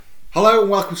Hello and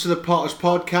welcome to the Potters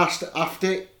Podcast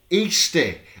after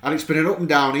Easter. And it's been an up and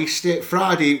down Easter.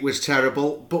 Friday it was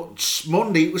terrible, but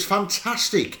Monday it was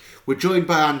fantastic. We're joined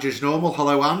by Ange as normal.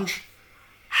 Hello, Ange.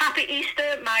 Happy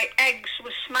Easter. My eggs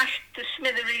were smashed to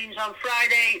smithereens on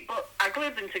Friday, but I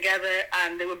glued them together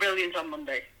and they were brilliant on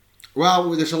Monday.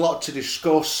 Well, there's a lot to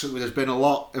discuss. There's been a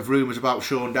lot of rumours about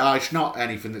Sean Dyche. Not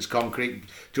anything that's concrete,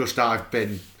 just I've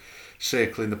been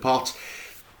circling the pot.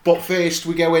 But first,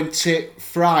 we go into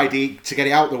Friday to get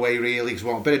it out of the way, really, because we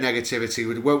want a bit of negativity.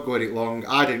 We won't go in it long.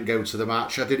 I didn't go to the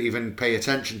match. I didn't even pay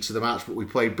attention to the match, but we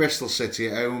played Bristol City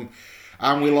at home,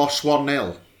 and we lost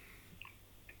 1-0.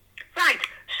 Right,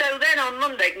 so then on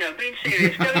Monday, no, being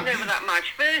serious, going over that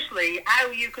match, firstly, how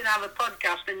you can have a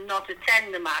podcast and not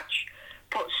attend the match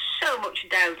puts so much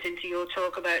doubt into your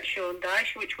talk about Sean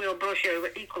Dyche, which we'll brush over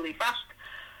equally fast.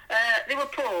 They were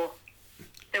poor.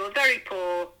 They were very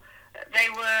poor. They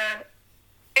were,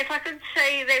 if I could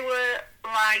say, they were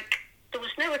like, there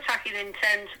was no attacking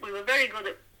intent. We were very good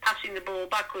at passing the ball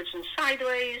backwards and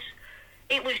sideways.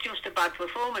 It was just a bad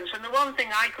performance. And the one thing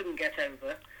I couldn't get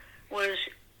over was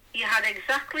you had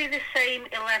exactly the same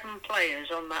 11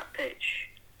 players on that pitch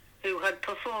who had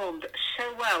performed so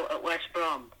well at West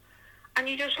Brom. And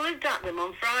you just looked at them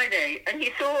on Friday and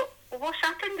you thought, well, what's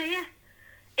happened here?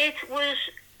 It was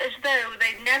as though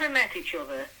they'd never met each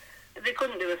other. They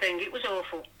couldn't do a thing. It was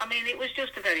awful. I mean, it was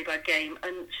just a very bad game.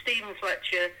 And Stephen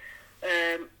Fletcher,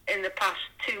 in the past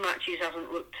 2 matches,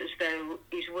 hasn't looked as though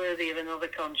he's worthy of another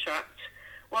contract.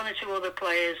 One or two other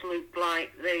players looked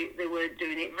like they weren't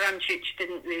doing it. Vrancic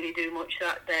didn't really do much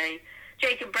that day.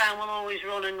 Jacob Brown will always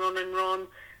run and run and run.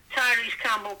 Tyrese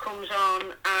Campbell comes on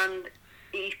and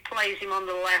he plays him on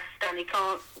the left and he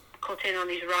can't cut in on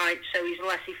his right, so he's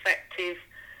less effective.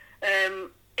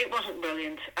 It wasn't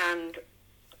brilliant. And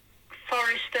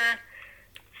Forrester,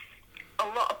 a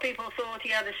lot of people thought he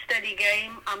had a steady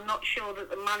game. I'm not sure that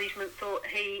the management thought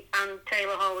he and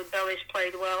Taylor Harwood-Bellis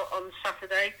played well on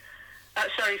Friday,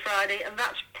 and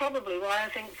that's probably why I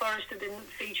think Forrester didn't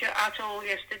feature at all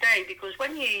yesterday, because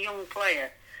when you're a young player,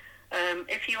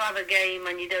 if you have a game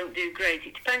and you don't do great,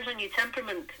 it depends on your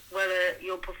temperament whether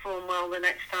you'll perform well the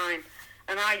next time.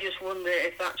 And I just wonder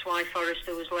if that's why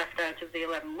Forrester was left out of the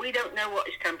 11. We don't know what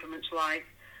his temperament's like.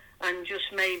 And just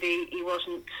maybe he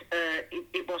wasn't.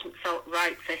 It wasn't felt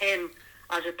right for him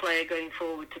as a player going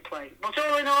forward to play. But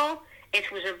all in all,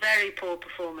 it was a very poor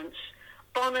performance.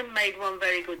 Bonham made one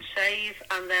very good save,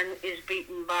 and then is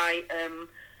beaten by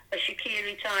a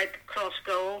Shaqiri type cross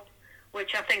goal,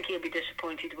 which I think he'll be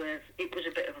disappointed with. It was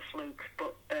a bit of a fluke,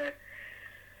 but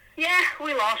yeah,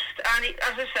 we lost. And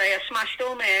as I say, I smashed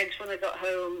all my eggs when I got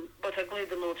home, but I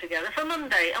glued them all together for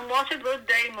Monday. And what a good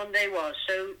day Monday was.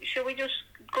 So shall we just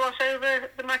gloss over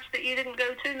the match that you didn't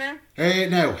go to now?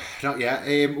 No, not yet.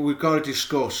 We've got to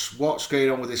discuss what's going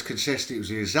on with this consistency. It was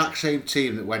the exact same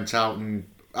team that went out and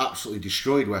absolutely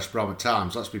destroyed West Brom at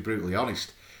times. Let's be brutally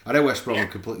honest. I know West Brom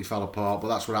completely fell apart, but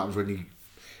that's what happens when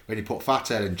you put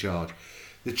Fathead in charge.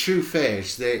 The truth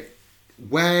is that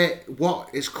what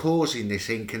is causing this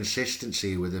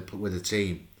inconsistency with the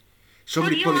team?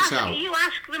 Somebody put it out. You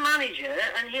ask the manager,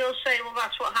 and he'll say, "Well,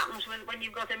 that's what happens when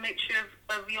you've got a mixture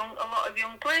of a lot of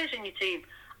young players in your team."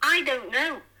 I don't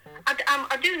know.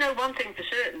 I do know one thing for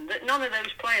certain, that none of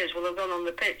those players will have gone on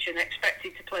the pitch and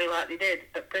expected to play like they did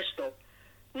at Bristol.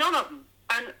 None of them.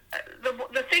 And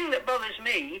the thing that bothers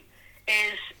me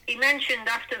is he mentioned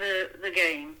after the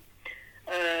game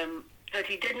that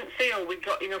he didn't feel we'd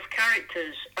got enough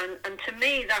characters, and to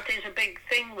me that is a big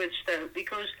thing with Stoke,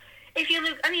 because if you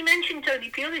look, and he mentioned Tony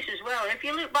Pulis as well, if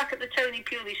you look back at the Tony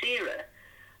Pulis era,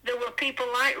 there were people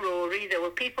like Rory, there were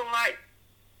people like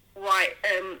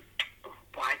Whitehead.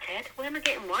 Where am I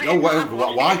getting Whitehead?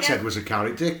 No, Whitehead was a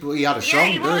character, but he had a song. Yeah,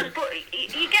 he was, but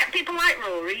you get people like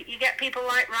Rory, you get people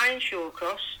like Ryan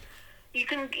Shawcross. You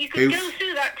can go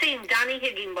through that team, Danny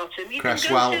Higginbottom. You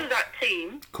Cresswell, can go through that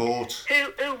team. Court.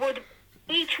 Who would,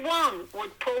 each one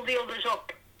would pull the others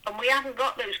up. And we haven't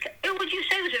got those. Who would you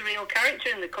say was a real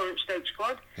character in the current Stoke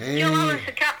squad? Joe Allen's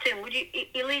the captain.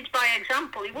 He leads by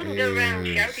example. He wouldn't go around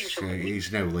shouting something.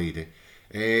 He's no leader.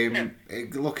 No.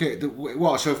 Look at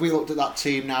so if we looked at that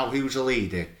team now, who's a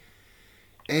leader?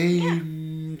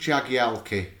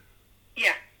 Jagielka.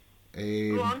 Yeah.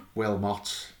 Go on.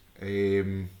 Wilmot.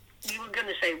 You were going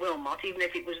to say Wilmot, even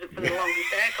if it was for the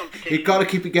longest air competition. You've got to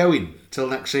keep it going till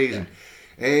next season.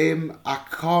 I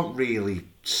can't really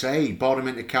say. Bonham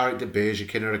into character,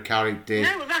 Bergerkin are a character.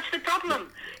 No, that's the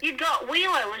problem. You've got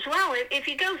Wheelo as well. If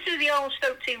you go through the old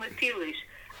Stoke team with Pulis,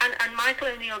 and Michael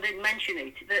O'Neill did mention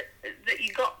it, that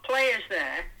you got players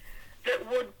there that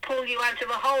would pull you out of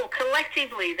a hole.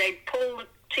 Collectively, they'd pull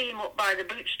team up by the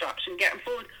bootstraps and get them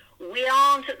forward. We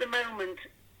aren't at the moment.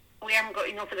 We haven't got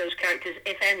enough of those characters,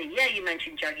 if any. Yeah, you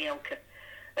mentioned Jagielka.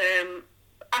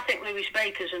 I think Lewis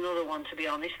Baker's another one, to be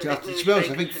honest. I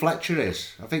think Fletcher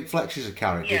is. I think Fletcher's a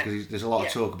character because there's a lot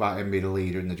of talk about him being a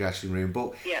leader in the dressing room.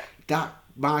 But that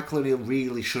Michael O'Neill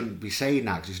really shouldn't be saying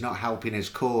that because he's not helping his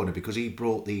corner because he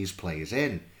brought these players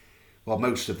in. Well,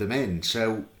 most of them in.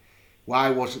 So why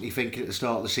wasn't he thinking at the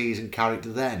start of the season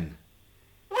character then?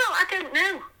 Well, I don't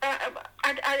know.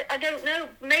 I don't know.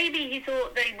 Maybe he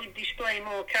thought they would display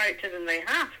more character than they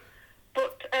have.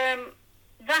 But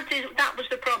that was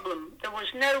the problem. There was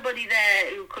nobody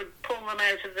there who could pull them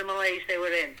out of the malaise they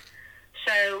were in.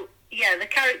 So, yeah, the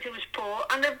character was poor.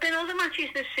 And there have been other matches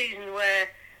this season where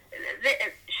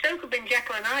Stoke have been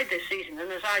Jekyll and Hyde this season.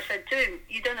 And as I said to him,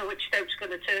 you don't know which Stoke's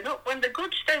going to turn up. When the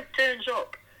good Stoke turns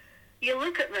up, you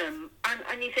look at them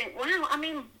and you think, well, I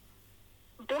mean,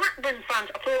 Blackburn fans,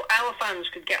 I thought our fans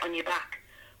could get on your back.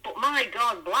 But my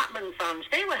God, Blackburn fans,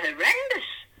 they were horrendous.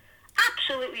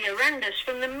 Absolutely horrendous.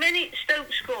 From the minute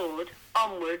Stoke scored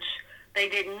onwards, they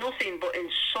did nothing but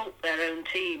insult their own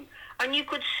team. And you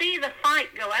could see the fight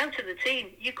go out of the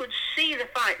team. You could see the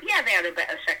fight. Yeah, they had a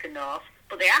better second half,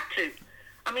 but they had to.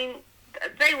 I mean,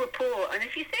 they were poor. And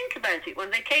if you think about it, when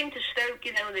they came to Stoke,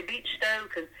 you know, they beat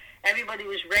Stoke and everybody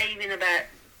was raving about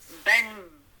Ben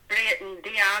Brereton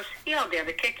Diaz. He hardly had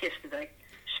a kick yesterday.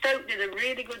 Stoke did a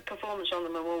really good performance on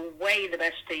them and were way the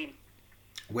best team.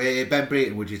 Where Ben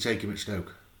Brereton, would you take him at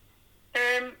Stoke?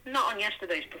 Not on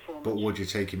yesterday's performance. But would you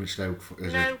take him at Stoke?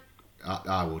 No.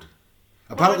 I would.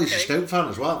 Apparently he's a Stoke fan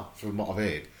as well, from what I've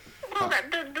heard. Well,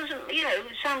 that doesn't... You know,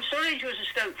 Sam Surridge was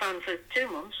a Stoke fan for 2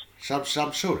 months. Sam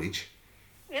Surridge?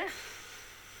 Yeah.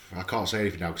 I can't say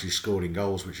anything now because he's scoring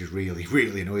goals, which has really,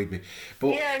 really annoyed me.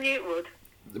 But, yeah, I knew it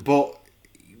would. But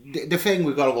the thing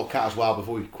we've got to look at as well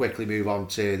before we quickly move on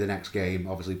to the next game,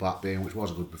 obviously Blackburn, which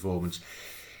was a good performance,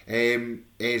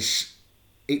 is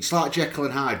it's like Jekyll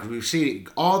and Hyde. We've seen it.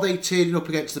 Are they turning up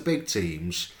against the big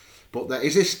teams? But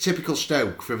is this typical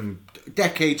Stoke from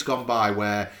decades gone by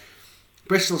where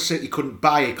Bristol City couldn't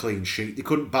buy a clean sheet, they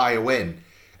couldn't buy a win,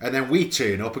 and then we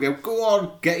turn up and go, go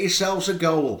on, get yourselves a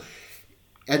goal.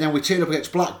 And then we turn up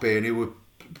against Blackburn, who were,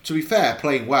 to be fair,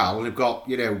 playing well, and have got,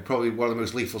 you know, probably one of the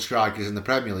most lethal strikers in the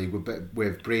Premier League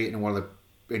with Brereton and one of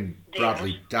the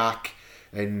Bradley Dack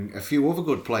and a few other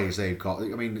good players they've got. I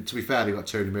mean, to be fair, they've got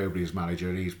Tony Mowbray as manager,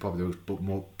 and he's probably the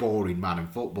most boring man in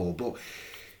football. But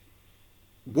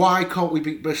why can't we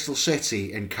beat Bristol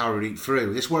City and carry it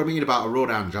through? This is what I mean about a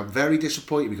run, Andrew. I'm very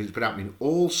disappointed because it's been happening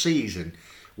all season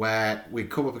where we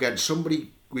come up against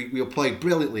somebody. We'll play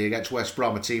brilliantly against West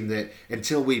Brom, a team that,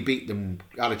 until we beat them,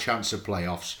 had a chance of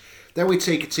playoffs. Then we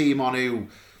take a team on who,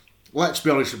 let's be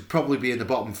honest, would probably be in the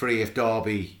bottom three if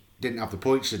Derby didn't have the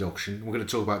points deduction. We're going to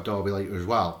talk about Derby later as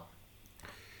well.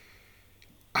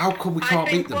 How come we can't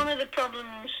beat them? I think one of the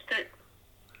problems that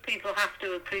people have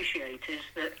to appreciate is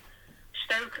that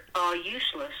Stoke are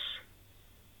useless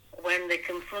when they're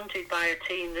confronted by a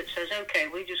team that says, OK,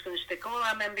 we're just going to stick all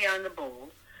our men behind the ball.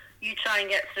 You try and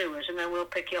get through us and then we'll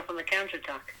pick you up on the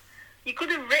counter-attack. You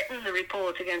could have written the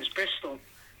report against Bristol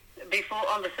before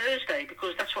on the Thursday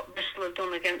because that's what Bristol have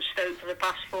done against Stoke for the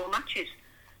past 4 matches.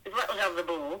 They've let us have the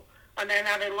ball and then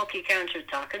had a lucky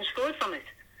counter-attack and scored from it.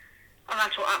 And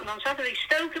that's what happened on Saturday.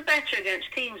 Stoke are better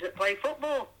against teams that play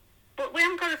football. But we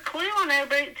haven't got a clue on how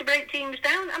to break teams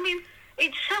down. I mean,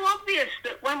 it's so obvious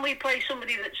that when we play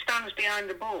somebody that stands behind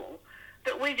the ball,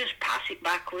 that we just pass it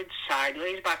backwards,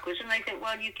 sideways, backwards, and they think,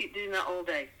 well, you keep doing that all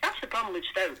day. That's the problem with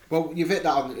Stoke. Well, you've hit that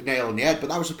on the nail on the head, but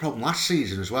that was the problem last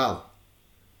season as well.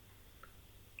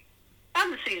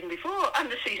 And the season before.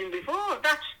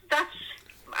 That's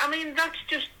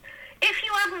just... If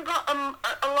you haven't got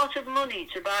a lot of money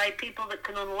to buy people that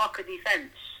can unlock a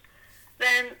defence,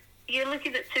 then you're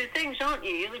looking at 2 things, aren't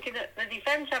you? You're looking at the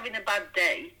defence having a bad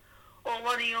day, or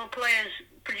one of your players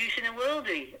producing a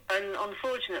worldie. And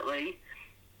unfortunately,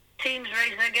 teams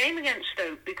raise their game against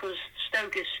Stoke because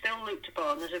Stoke is still looked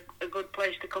upon as a good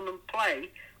place to come and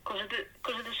play because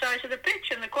of the size of the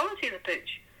pitch and the quality of the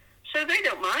pitch. So they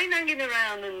don't mind hanging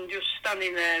around and just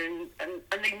standing there,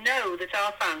 and they know that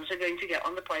our fans are going to get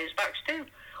on the players' backs too,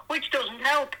 which doesn't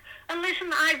help. And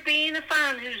listen, I've been a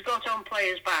fan who's got on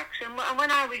players' backs, and when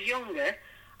I was younger,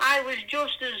 I was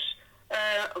just as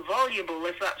voluble,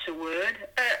 if that's a word,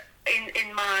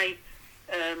 in my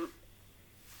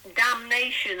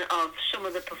damnation of some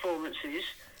of the performances,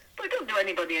 but it doesn't do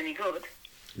anybody any good.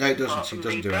 No, it doesn't. It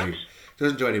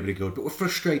doesn't do anybody good. But we're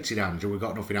frustrated, Andrew. We've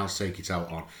got nothing else to take it out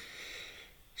on.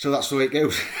 So that's the way it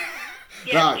goes.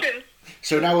 Yeah, right. True.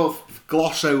 So now we'll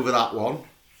gloss over that one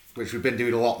which we've been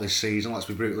doing a lot this season, let's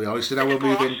be brutally honest. And now we'll Of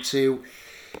course. move into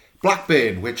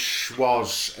Blackburn, which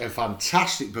was a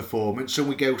fantastic performance. And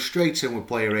we go straight in with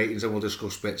player ratings and we'll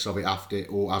discuss bits of it after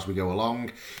or as we go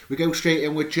along. We go straight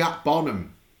in with Jack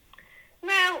Bonham.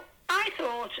 Now, I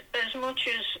thought, as much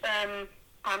as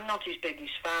I'm not his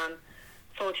biggest fan,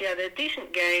 thought he had a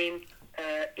decent game.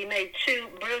 He made 2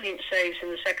 brilliant saves in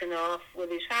the second half with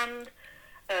his hand.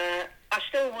 I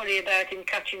still worry about him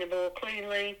catching the ball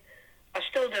cleanly. I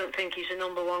still don't think he's a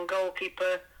number 1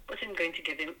 goalkeeper, but I'm going to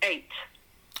give him 8.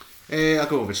 I'll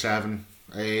go over 7.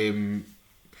 I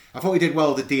thought he did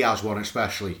well with the Diaz one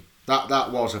especially.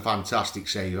 That was a fantastic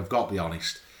save, I've got to be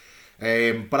honest.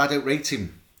 But I don't rate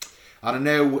him. And I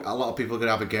know a lot of people are going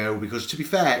to have a go because, to be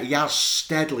fair, he has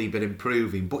steadily been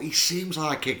improving, but he seems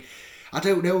like I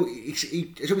don't know, let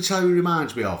me tell you who he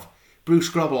reminds me of. Bruce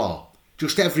Grobbelaar.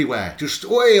 Just everywhere. Just,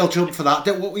 he'll jump for that.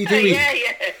 What were you doing? Yeah.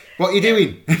 What are you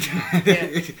doing?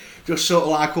 Yeah. Just sort of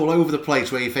like all over the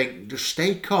place where you think, just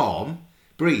stay calm,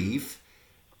 breathe,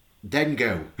 then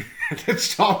go.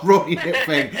 Start running it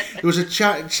thing. There was a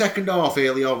second half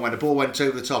early on when the ball went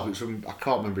over the top. It was from, I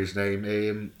can't remember his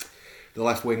name, the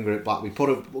left winger at Blackburn. He put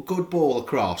a good ball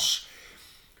across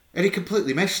and he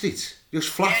completely missed it. Just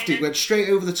flapped it, went straight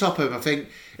over the top of him. I think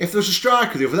if there was a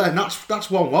striker the other there, that's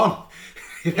 1-1.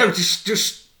 You know,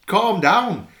 just calm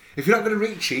down. If you're not going to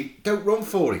reach it, don't run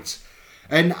for it.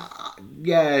 And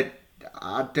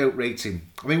I don't rate him.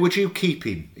 I mean, would you keep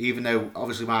him? Even though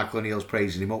obviously Michael O'Neill's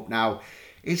praising him up now,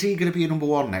 is he going to be a number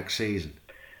 1 next season?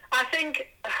 I think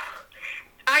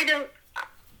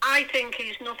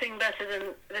he's nothing better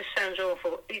than. This sounds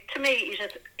awful. To me,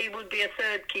 he would be a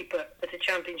 3rd keeper at a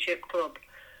Championship club.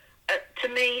 To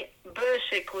me,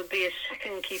 Bursic would be a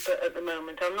 2nd keeper at the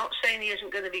moment. I'm not saying he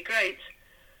isn't going to be great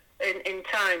in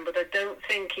time, but I don't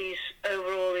think he's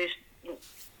overall is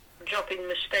dropping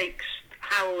mistakes,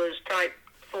 howlers type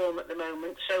form at the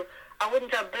moment. So I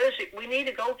wouldn't have Bursic. We need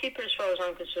a goalkeeper as far as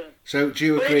I'm concerned. So do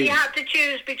you agree? But if you had to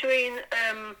choose between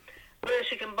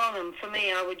Bursic and Bonham, for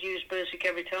me, I would use Bursic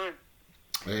every time.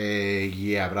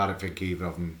 Yeah, but I don't think either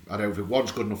of them. I don't think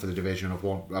one's good enough for the division.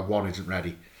 One isn't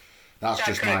ready. That's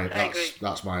just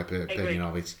that's my opinion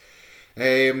of it.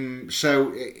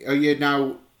 So are you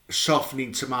now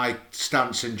softening to my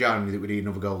stance in January that we need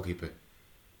another goalkeeper?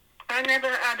 I never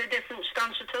had a different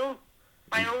stance at all.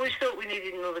 I always thought we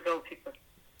needed another goalkeeper.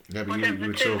 Yeah, but Whatever you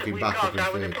were the 2 talking that we back up got, I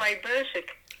in would have third. played Bursic.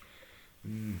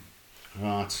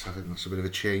 Right, I think that's a bit of a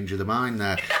change of the mind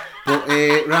there. But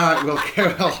right,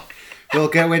 we'll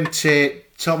go into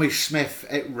Tommy Smith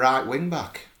at right wing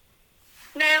back.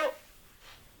 Now,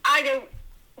 I don't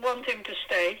want him to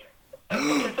stay.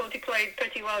 I thought he played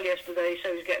pretty well yesterday,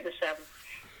 so he's getting a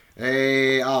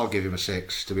 7. I'll give him a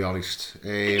 6, to be honest.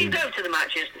 Did you go to the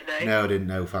match yesterday? No, I didn't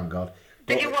know, thank God.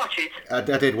 Did you watch it? I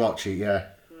did watch it, yeah.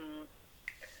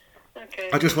 Okay.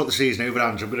 I just want the season over,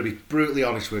 Andrew. I'm going to be brutally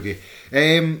honest with you.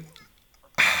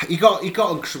 He got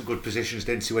in some good positions,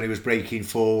 didn't he, when he was breaking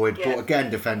forward? Yeah. But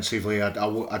again, defensively,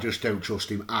 I just don't trust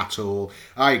him at all.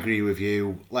 I agree with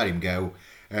you. Let him go.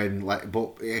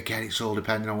 But again, it's all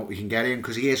depending on what we can get in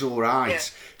because he is all right. Yeah.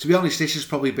 To be honest, this has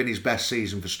probably been his best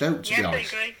season for Stoke. To be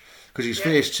honest, I agree. Because his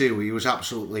first 2, he was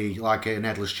absolutely like an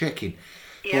headless chicken.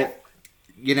 Yeah. But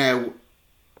you know,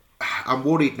 I'm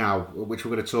worried now, which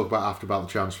we're going to talk about the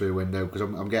transfer window because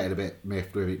I'm getting a bit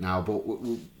miffed with it now. But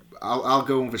I'll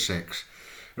go over 6.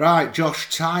 Right,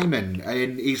 Josh Timon,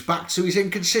 and he's back to his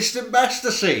inconsistent best,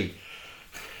 I see.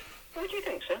 Oh, do you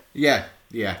think so? Yeah,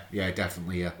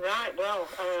 definitely, yeah. Right, well,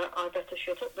 I better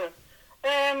shut up then.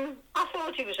 I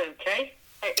thought he was okay.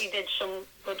 He did some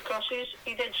good crosses.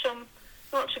 He did some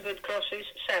not so good crosses.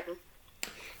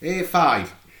 7.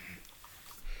 5.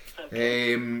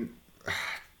 Okay.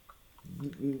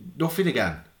 Nothing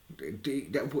again.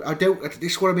 I don't.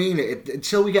 This is what I mean.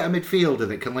 Until we get a midfielder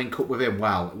that can link up with him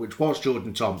well, which was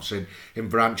Jordan Thompson in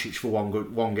Branchich for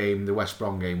one game, the West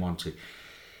Brom game, wasn't it?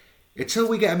 Until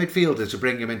we get a midfielder to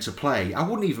bring him into play, I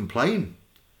wouldn't even play him.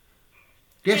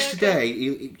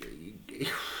 Yesterday,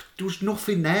 there was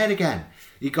nothing there again.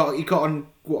 He got on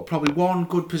probably one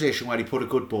good position where he put a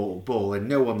good ball in,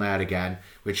 no one there again,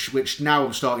 which now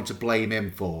I'm starting to blame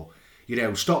him for. You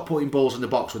know, stop putting balls in the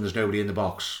box when there's nobody in the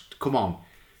box. Come on,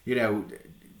 you know,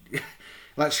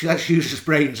 let's use his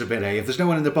brains a bit, eh? If there's no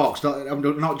one in the box, I'm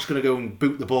not just going to go and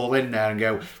boot the ball in there and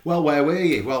go, well, where were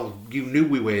you? Well, you knew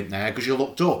we weren't there because you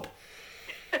looked up.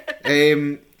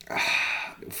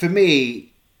 For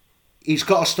me, he's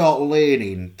got to start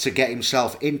learning to get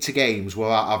himself into games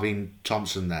without having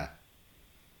Thompson there.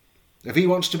 If he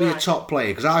wants to be a top player,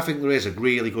 because I think there is a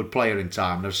really good player in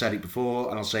time, and I've said it before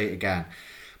and I'll say it again,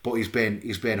 but he's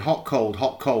been hot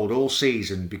cold all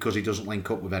season because he doesn't link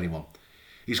up with anyone.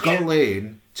 He's got to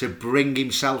learn to bring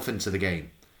himself into the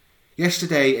game.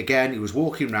 Yesterday, again, he was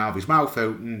walking around with his mouth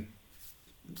open.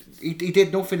 He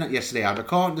did nothing yesterday, and I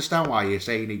can't understand why you're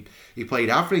saying he played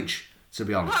average, to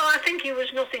be honest. Well, I think he was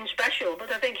nothing special,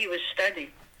 but I think he was steady,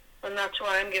 and that's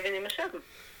why I'm giving him a 7.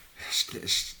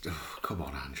 Come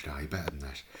on, Ange, now, you're better than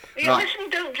this. Listen,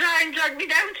 don't try and drag me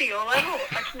down to your level.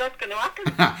 That's not going to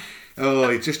happen. Oh,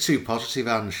 it's just too positive,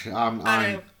 Ange.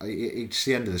 It's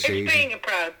the end of the season. It's being a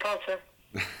proud Potter.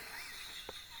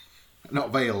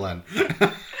 Not Vale, then.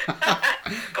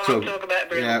 Can't talk about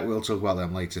Bristol. Yeah, we'll talk about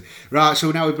them later. Right,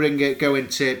 so now we go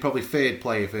into probably third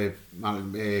player for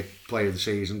player of the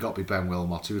season. Got to be Ben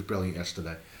Wilmot, who was brilliant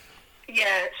yesterday.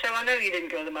 Yeah, so I know you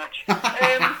didn't go to the match.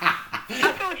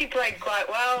 I thought he played quite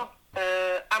well.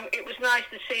 It was nice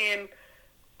to see him.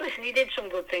 Listen, he did some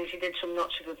good things, he did some not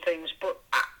so good things, but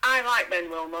I like Ben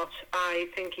Wilmot. I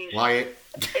think he's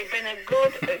been a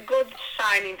good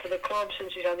signing for the club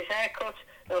since he's had his haircut.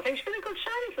 No, I think it's been a good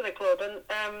signing for the club,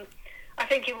 and I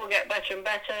think he will get better and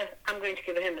better. I'm going to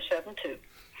give him a 7 too.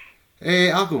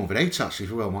 I'll go with an 8 actually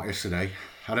for Wilmot yesterday.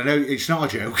 And I know it's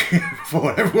not a joke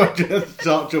before everyone just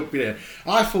starts jumping in.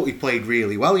 I thought he played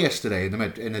really well yesterday in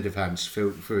the defence for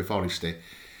Forresty.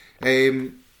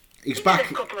 He's back.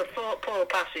 Did a couple of poor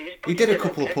passes. He did a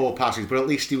couple of poor passes, but at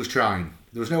least he was trying.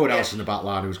 There was no one else in the back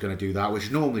line who was going to do that,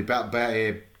 which normally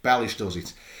Bellish does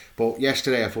it. But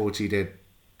yesterday I thought he did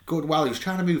good. Well, he was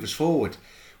trying to move us forward,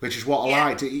 which is what I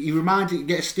liked.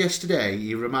 Yesterday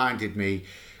he reminded me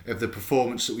of the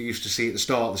performance that we used to see at the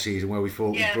start of the season, where we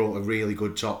thought we brought a really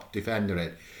good top defender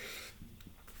in.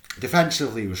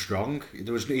 Defensively, he was strong. He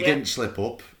didn't slip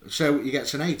up, so he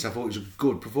gets an 8. I thought it was a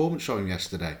good performance from him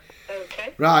yesterday.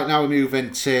 Okay. Right, now we move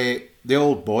into the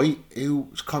old boy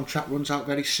whose contract runs out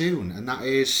very soon, and that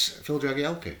is Phil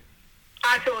Jagielka.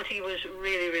 I thought he was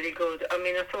really, really good. I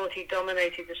mean, I thought he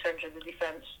dominated the centre of the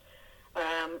defence.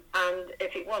 And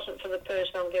if it wasn't for the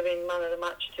person I'm giving man of the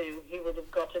match to, he would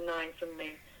have got a 9 from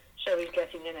me. So he's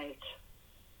getting an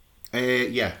 8.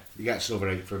 Yeah, he gets another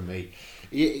 8 from me.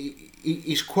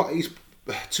 He's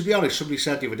to be honest, somebody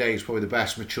said the other day he's probably the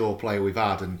best mature player we've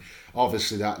had, and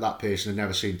obviously that person had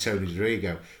never seen Tony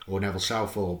Dorigo or Neville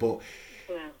Southall, but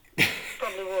yeah,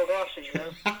 probably wore glasses, you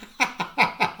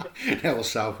know. Neville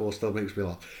Southall still makes me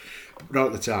laugh, not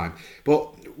at the time.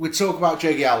 But we talk about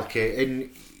Jagielka,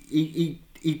 and he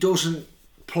doesn't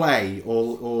play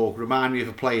or remind me of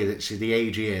a player that's the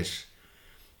age he is.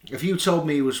 If you told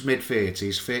me he was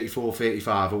mid-30s, 34,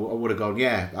 35, I would have gone,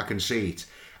 yeah, I can see it.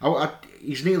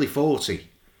 He's nearly 40.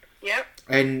 Yep.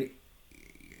 And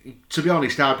to be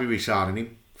honest, I'd be re-signing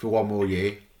him for one more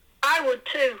year. I would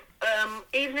too.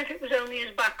 Even if it was only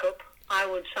his backup, I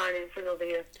would sign him for another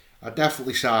year. I'd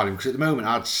definitely sign him, because at the moment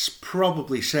I'd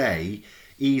probably say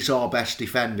he's our best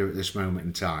defender at this moment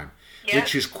in time. Yep.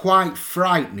 Which is quite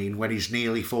frightening when he's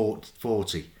nearly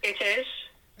 40. It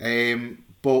is.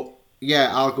 But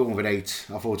yeah, I'll go with an 8.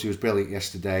 I thought he was brilliant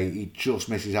yesterday. He just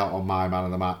misses out on my man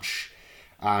of the match.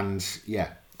 And yeah,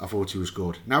 I thought he was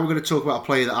good. Now we're going to talk about a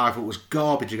player that I thought was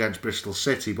garbage against Bristol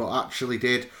City, but actually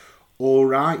did all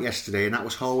right yesterday, and that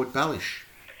was Howard Bellish.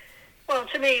 Well,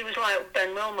 to me, he was like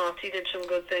Ben Wilmot. He did some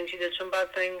good things, he did some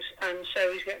bad things, and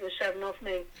so he's getting a 7 off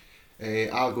me.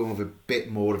 I'll go with a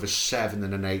bit more of a 7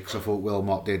 than an 8, because I thought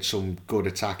Wilmot did some good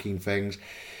attacking things.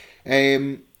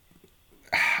 He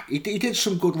did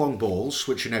some good long balls,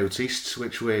 which I noticed,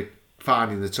 which were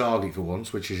finding the target for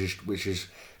once, which is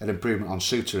an improvement on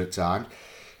Suter at times.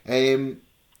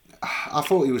 I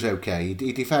thought he was okay.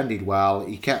 He defended well.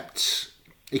 He kept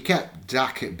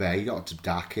Dak at bay. Not to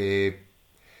Dak.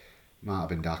 Might have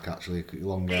been Dak actually.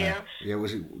 Long Diaz. Yeah,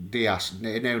 was it Diaz?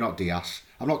 No, not Diaz.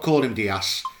 I'm not calling him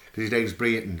Diaz because his name's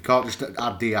Brereton. Can't just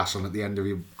add Diaz on at the end of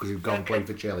him because he's gone playing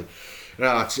for Chile.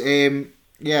 Right.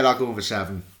 Yeah, I'll go with a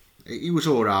 7. He was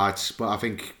alright, but I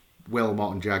think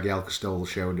Wilmot and Jagielka stole the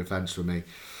show in defence for me.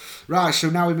 Right,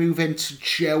 so now we move into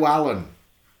Joe Allen.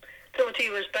 Thought he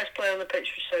was best player on the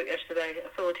pitch for Stoke yesterday.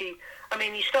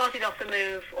 He started off the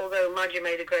move, although Maggi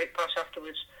made a great pass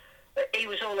afterwards. He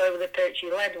was all over the pitch,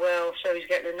 he led well, so he's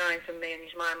getting a 9 from me, and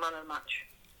he's my man of the match.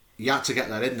 You had to get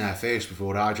that in there first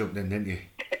before I jumped in, didn't you?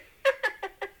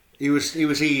 He was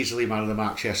easily man of the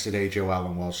match yesterday, Joe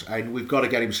Allen was. And we've got to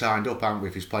get him signed up, haven't we,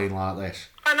 if he's playing like this.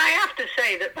 And I have to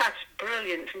say that's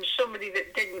brilliant from somebody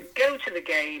that didn't go to the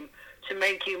game to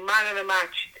make you man of the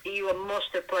match. You must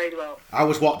have played well. I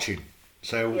was watching.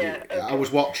 So Yeah, okay. I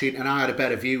was watching, and I had a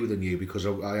better view than you because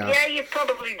I had, Yeah, you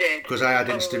probably did. because I had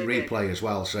instant replay as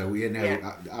well. So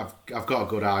Yeah. I've got a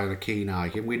good eye and a keen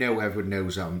eye, and we know everyone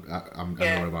knows I know what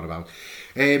I'm on about.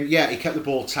 He kept the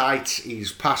ball tight.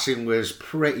 His passing was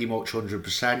pretty much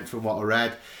 100% from what I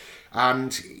read,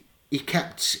 and he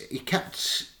kept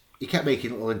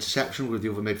making little interceptions with the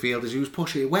other midfielders. He was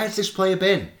pushing. Where's this player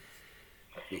been?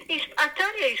 I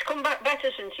tell you, he's come back better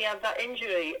since he had that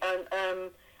injury,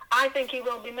 and I think he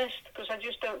will be missed because I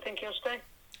just don't think he'll stay.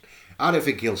 I don't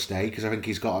think he'll stay because I think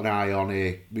he's got an eye on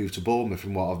a move to Bournemouth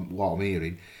from what I'm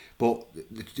hearing. But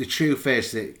the truth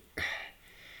is that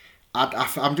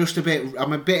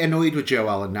I'm a bit annoyed with Joe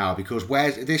Allen now because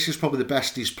this is probably the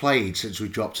best he's played since we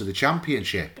dropped to the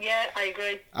Championship. Yeah, I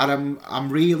agree. And I'm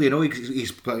really annoyed because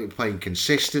he's playing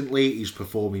consistently. He's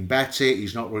performing better.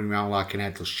 He's not running around like an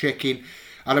headless chicken.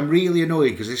 And I'm really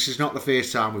annoyed because this is not the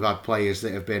first time we've had players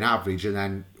that have been average and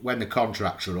then when the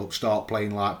contracts are up start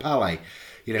playing like Pele.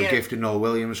 Gifton Noel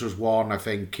Williams was one. I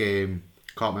think can't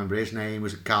remember his name.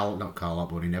 Was it Carl? Not Carl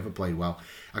Hopwood. He never played well.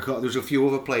 There was a few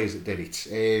other players that did it.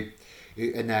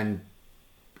 And then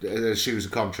as soon as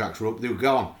the contracts were up, they were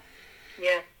gone.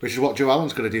 Yeah. Which is what Joe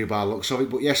Allen's going to do by the looks of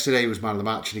it. But yesterday he was man of the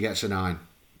match and he gets a 9.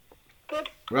 Good.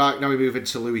 Right, now we move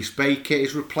into Lewis Baker,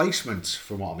 his replacement,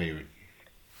 from what I'm hearing.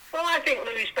 Well, I think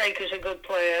Lewis Baker's a good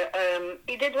player.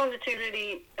 He did one or two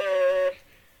really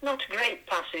not great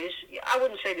passes. I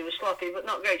wouldn't say they were sloppy, but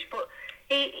not great. But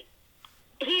he's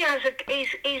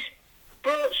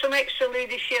brought some extra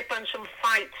leadership and some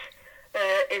fight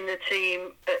in the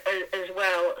team as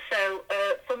well. So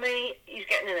for me, he's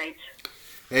getting an 8.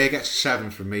 He gets a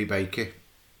 7 from me, Baker.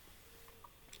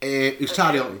 He was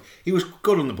tidy on. He was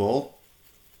good on the ball.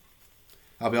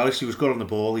 I'll be honest, he was good on the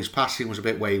ball. His passing was a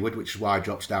bit wayward, which is why it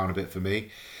drops down a bit for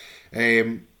me.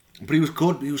 But he was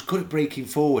good. He was good at breaking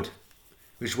forward,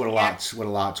 which is what I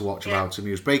liked to watch about him.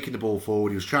 He was breaking the ball forward.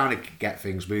 He was trying to get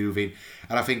things moving,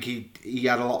 and I think he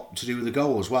had a lot to do with the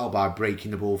goal as well by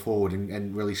breaking the ball forward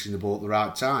and releasing the ball at the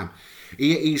right time.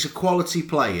 He's a quality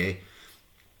player,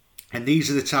 and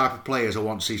these are the type of players I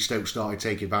want to see Stoke starting to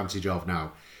take advantage of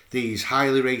now. These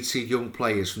highly rated young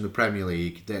players from the Premier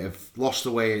League that have lost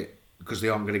their way because they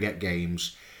aren't going to get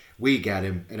games. We get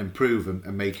him and improve him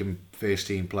and make him first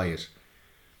team players.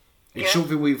 It's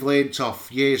something we've learnt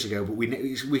off years ago, but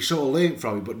we sort of learnt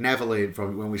from it, but never learnt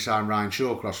from it when we signed Ryan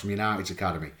Shawcross from United's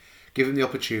academy. Give him the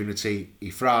opportunity,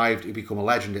 he thrived, he become a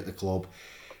legend at the club.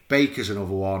 Baker's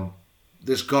another one.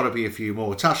 There's got to be a few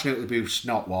more. Tashnutli Booth's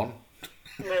not one.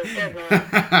 No,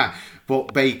 definitely.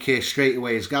 But Baker straight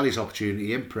away has got his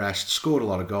opportunity, impressed, scored a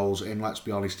lot of goals, and let's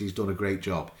be honest, he's done a great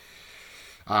job.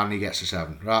 And he gets a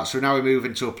 7. Right, so now we move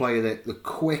into a player that the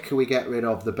quicker we get rid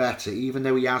of, the better, even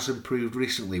though he has improved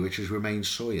recently, which has remained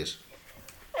Sawyers.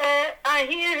 I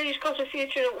hear he's got a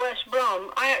future at West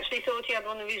Brom. I actually thought he had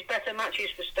one of his better matches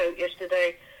for Stoke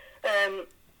yesterday.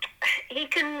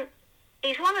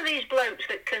 He's one of these blokes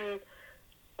that can,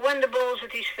 when the ball's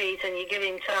at his feet and you give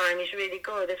him time, he's really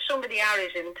good. If somebody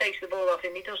harries him and takes the ball off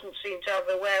him, he doesn't seem to have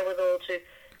the wherewithal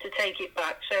to take it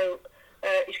back. So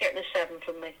he's getting a 7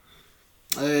 from me.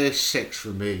 6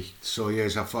 from me. So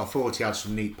yes, I thought he had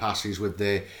some neat passes with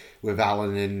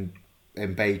Allen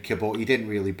and Baker, but he didn't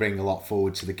really bring a lot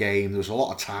forward to the game. There was a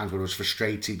lot of times where I was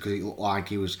frustrated because it looked like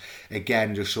he was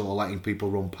again just sort of letting people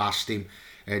run past him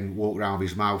and walk around with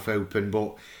his mouth open.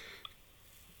 But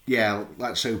yeah,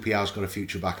 let's hope he has got a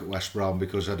future back at West Brom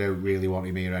because I don't really want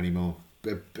him here anymore.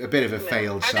 A bit of a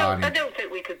failed signing. I don't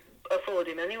think we could afford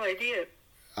him anyway, do you?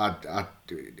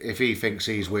 If he thinks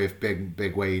he's worth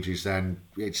big wages, then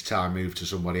it's time to move to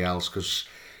somebody else because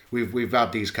we've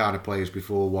had these kind of players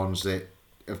before, ones that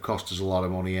have cost us a lot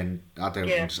of money, and I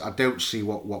don't see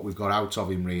what we've got out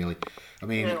of him really. I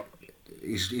mean,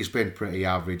 he's been pretty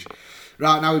average.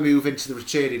 Right, now we move into the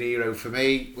returning hero for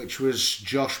me, which was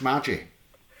Josh Maja.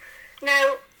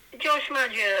 Now, Josh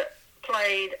Maja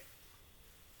played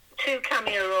 2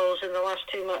 cameo roles in the last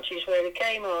 2 matches where he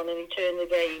came on and he turned the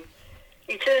game.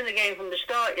 He turned the game from the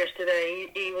start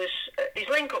yesterday. He was his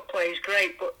link-up play is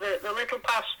great, but the little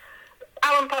pass,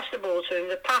 Alan passed the ball to him.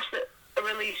 The pass that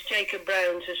released Jacob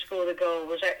Brown to score the goal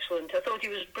was excellent. I thought he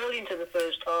was brilliant in the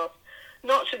first half,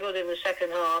 not so good in the second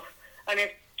half. And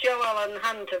if Joe Allen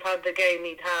hadn't have had the game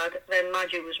he'd had, then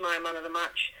Maja was my man of the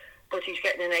match. But he's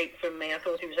getting an 8 from me. I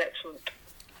thought he was excellent.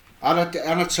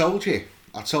 And I told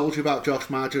you about Josh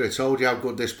Maja. I told you how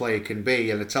good this player can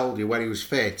be, and I told you when he was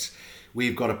fit.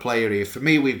 We've got a player here. For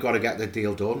me, we've got to get the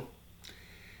deal done.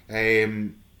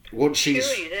 Once he's...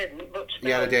 Sure you didn't, but still.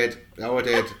 Yeah, I did. Oh, I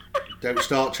did. Don't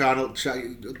start trying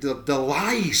to... The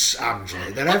lies,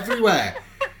 Angela, they're everywhere.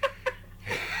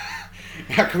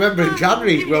 I can remember in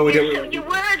January when we did. Your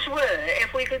words were,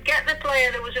 if we could get the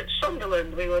player that was at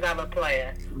Sunderland, we would have a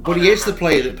player. But he is the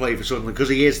player that played for Sunderland because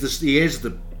he is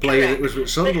the player that was at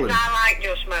Sunderland. Listen, I like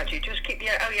Just Magic. Just keep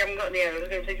your. Oh, you haven't got any arrows. I was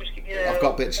going to say, just keep your. I've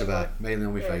got bits of hair, mainly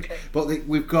on my face. Okay. But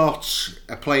we've got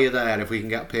a player there. If we can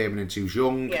get permanent, who's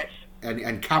young, yes,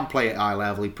 and can play at high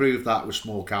level. He proved that with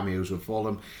small cameos with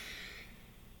Fulham.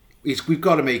 We've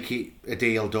got to make it a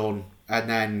deal done and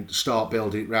then start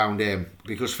building it around him.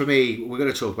 Because for me, we're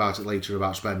going to talk about it later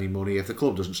about spending money. If the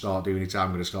club doesn't start doing it, I'm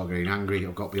going to start getting angry.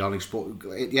 I've got to be honest. But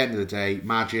at the end of the day,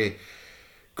 Maggi,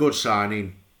 good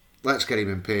signing. Let's get him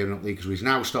in permanently because he's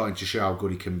now starting to show how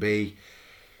good he can be.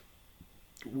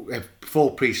 A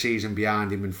full pre-season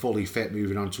behind him and fully fit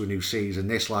moving on to a new season.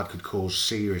 This lad could cause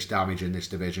serious damage in this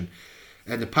division.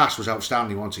 And the pass was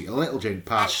outstanding, wasn't it? A little jink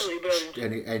pass. Absolutely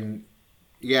brilliant. And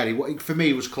yeah, for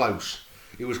me, it was close.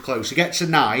 It was close. He gets a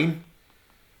 9,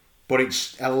 but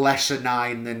it's a lesser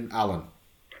 9 than Alan.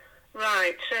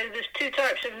 Right, so there's 2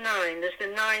 types of 9. There's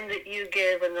the 9 that you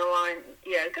give and the line...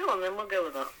 Yeah, go on then, we'll go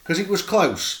with that. Because it was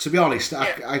close, to be honest.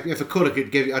 Yeah. If I could,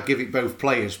 I'd give it both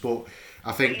players, but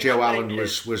I think Joe Allen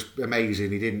was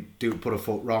amazing. He didn't put a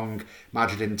foot wrong.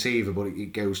 Maggi didn't either, but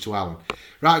it goes to Allen.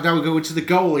 Right, now we're going to the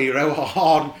goal hero,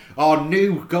 our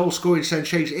new goal-scoring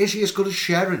sensation. Is he as good as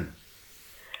Sharon?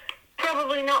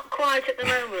 Probably not quite at the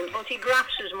moment, but he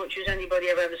grafts as much as anybody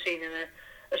I've ever seen in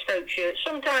a Stoke shirt.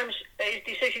 Sometimes his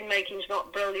decision making's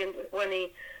not brilliant when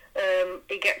he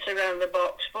gets around the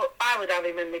box, but I would have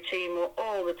him in my team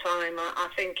all the time. I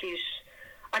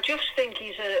just think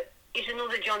he's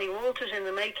another Johnny Walters in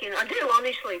the making. I do,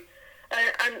 honestly.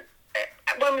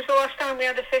 When was the last time we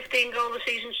had a 15 goal a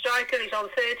season striker? He's on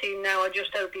 13 now. I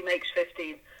just hope he makes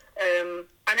 15.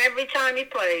 And every time he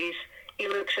plays, he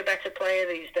looks a better player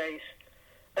these days.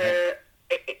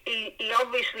 He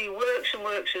obviously works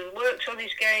on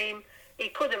his game. He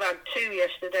could have had 2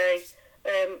 yesterday.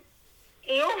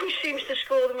 He always seems to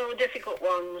score the more difficult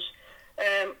ones.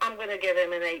 I'm going to give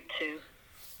him an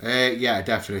 8-2. Yeah,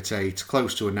 definite 8.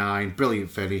 Close to a 9. Brilliant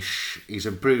finish. He's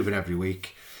improving every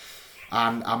week.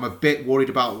 And I'm a bit worried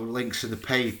about links in the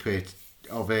paper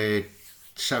of a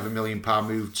 £7 million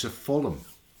move to Fulham.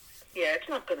 Yeah, it's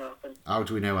not going to happen. How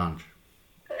do we know, Ange?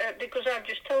 Because I've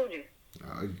just told you.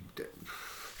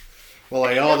 Well,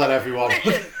 they are then, everyone.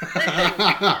 Listen,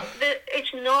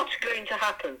 it's not going to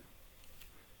happen.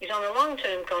 He's on a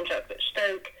long-term contract at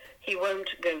Stoke. He won't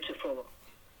go to Fulham.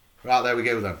 Right, there we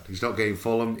go then. He's not getting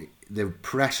Fulham. The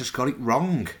press has got it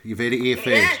wrong. You've heard it here first.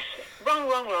 Yes,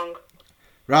 wrong.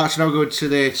 Right, so now going to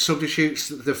the substitutes.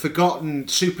 The forgotten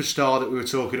superstar that we were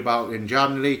talking about in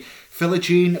January,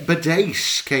 Philogene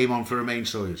Badace, came on for Romain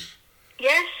Sawyers.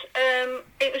 Yes,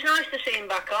 it was nice to see him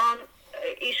back on.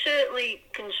 He certainly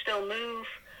can still move.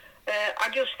 I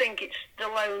just think the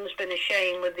loan's been a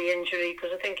shame with the injury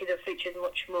because I think he'd have featured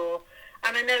much more.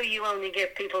 And I know you only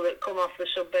give people that come off the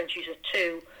sub benches a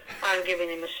 2. I'm giving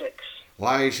him a 6.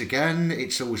 Lies again.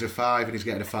 It's always a 5 and he's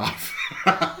getting a 5.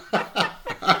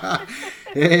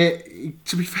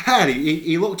 To be fair,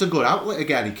 he looked a good outlet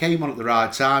again. He came on at the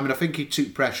right time and I think he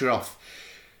took pressure off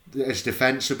his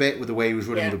defence a bit with the way he was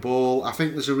running the ball. I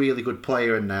think there's a really good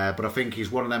player in there, but I think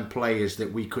he's one of them players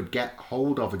that we could get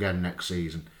hold of again next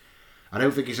season. I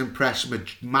don't think he's impressed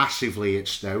massively at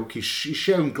Stoke. He's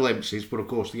shown glimpses, but of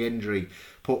course the injury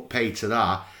put pay to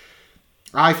that.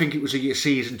 I think it was a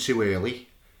season too early,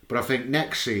 but I think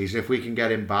next season, if we can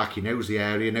get him back, he knows the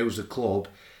area, knows the club,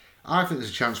 I think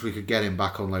there's a chance we could get him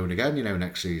back on loan again,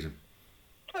 next season.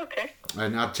 Okay.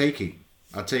 And I'd take him.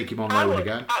 I'd take him on loan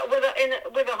again.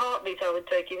 With a heartbeat, I would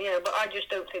take him, yeah, but I just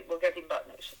don't think we'll get him back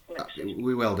next season.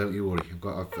 We will, don't you worry. I've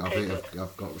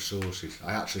got resources.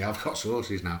 I actually have got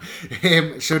sources now.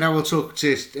 So now we'll talk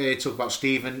about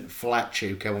Stephen Fletcher,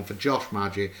 who came on for Josh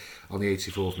Maggi on the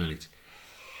 84th minute.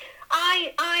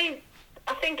 I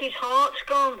think his heart's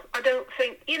gone. I don't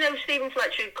think... Stephen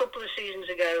Fletcher, a couple of seasons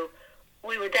ago,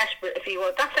 we were desperate if he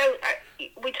was. That's how...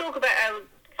 we talk about how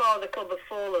far the club have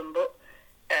fallen, but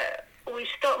we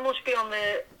must be on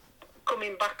the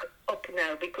coming back up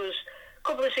now, because a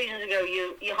couple of seasons ago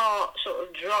your heart sort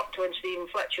of dropped when Stephen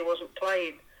Fletcher wasn't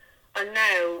playing, and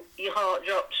now your heart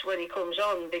drops when he comes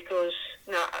on because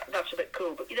that's a bit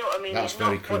cool, but you know what I mean. That's he's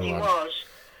very not cool, what he was,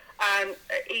 and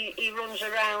he runs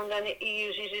around and he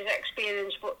uses his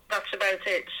experience, but that's about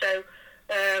it. So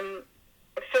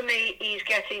for me, he's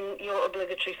getting your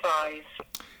obligatory 5.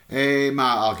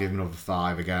 I'll give him another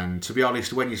 5 again. To be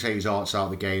honest, when you say his heart's out of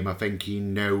the game, I think he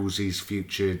knows his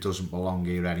future doesn't belong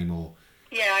here anymore.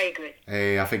 Yeah, I agree.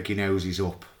 I think he knows he's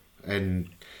up. And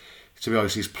to be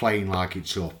honest, he's playing like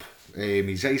it's up.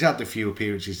 He's had a few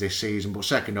appearances this season, but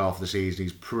second half of the season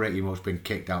he's pretty much been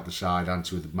kicked out the side, and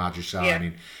with the Madger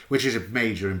signing, which is a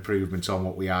major improvement on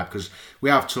what we had, because we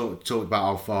have talked about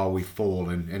how far we've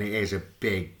fallen, and it is a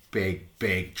big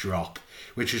drop.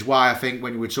 Which is why I think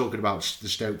when we're talking about the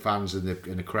Stoke fans and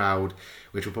the crowd,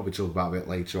 which we'll probably talk about a bit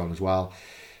later on as well,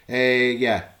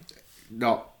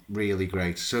 not really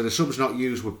great. So the subs not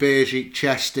used were Bergic,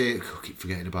 Chester, I keep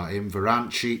forgetting about him,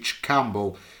 Varancic,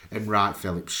 Campbell and Wright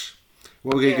Phillips.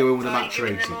 What are we going to go in with the match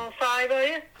rating? Them all 5, are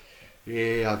you?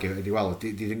 Yeah, I'll give it. Well,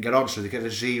 they didn't get on, so they get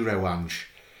a 0, Ange.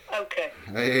 Okay.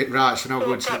 Right, so now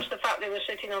going to... Perhaps the fact they were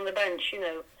sitting on the bench, you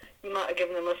might have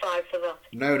given them a 5 for that.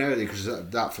 No, because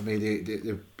that for me,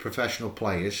 the professional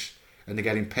players, and they're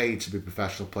getting paid to be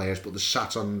professional players, but they're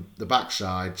sat on the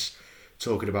backsides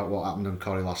talking about what happened on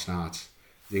Corrie last night.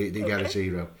 They get a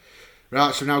 0.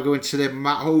 Right, so now going to the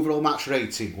overall match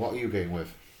rating. What are you going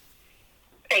with?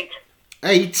 8.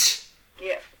 8?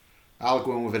 Yeah. I'll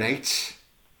go in with an 8.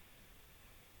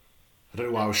 I don't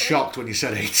know why I was shocked when you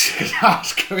said 8. I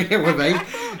was going in with 8.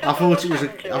 I thought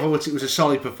it was a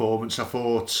solid performance. I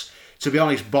thought, to be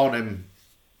honest, Bonham,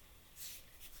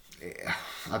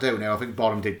 I don't know. I think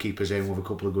Bonham did keep us in with a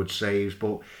couple of good saves,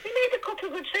 but he made a couple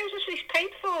of good saves as he's paid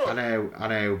for. I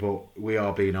know, but we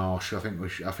are being harsh. I think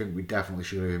we definitely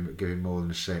should give him more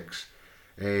than a 6.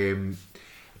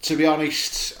 To be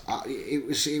honest,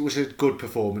 it was a good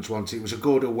performance once. It was a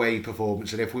good away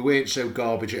performance, and if we weren't so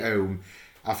garbage at home,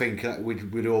 I think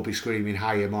we'd all be screaming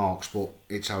higher marks, but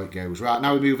it's how it goes. Right,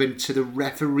 now we move into the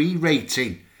referee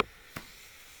rating.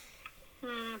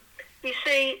 You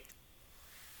see,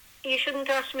 you shouldn't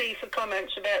ask me for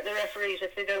comments about the referees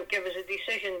if they don't give us a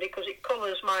decision, because it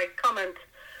colours my comment.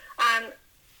 And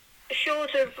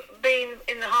short of being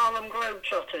in the Harlem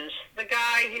Globetrotters, the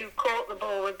guy who caught the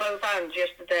ball with both hands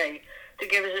yesterday to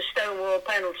give us a stonewall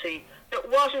penalty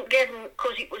that wasn't given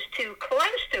because it was too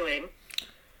close to him,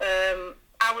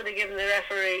 I would have given the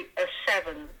referee a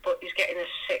 7, but he's getting a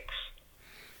 6.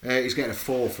 He's getting a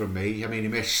 4 from me. I mean, he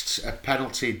missed a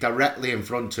penalty directly in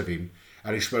front of him,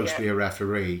 and he's supposed to be a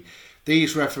referee.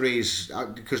 These referees,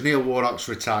 because Neil Warnock's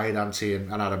retired, and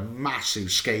had a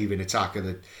massive scathing attack of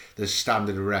the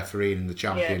standard of refereeing in the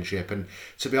Championship. And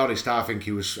to be honest, I think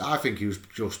he was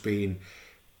just being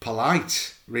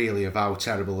polite, really, of how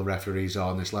terrible the referees are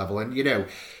on this level. And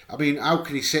I mean, how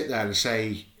can he sit there and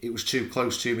say it was too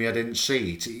close to me, I didn't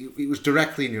see it? It was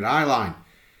directly in your eye line.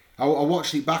 I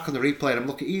watched it back on the replay, and I'm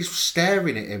looking. He's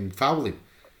staring at him, fouling,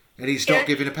 and he's not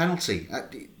giving a penalty.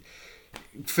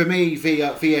 For me,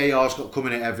 VAR's got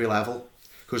coming at every level,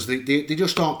 because they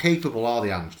just aren't capable, are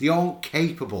they, Ange? They aren't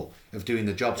capable of doing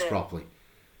the jobs properly.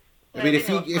 I mean,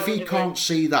 if he can't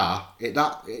see that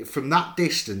from that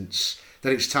distance,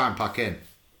 then it's time back in.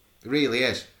 It really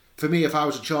is. For me, if I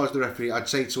was in charge of the referee, I'd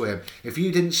say to him, if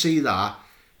you didn't see that,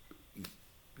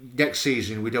 next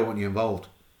season we don't want you involved.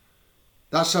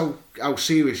 That's how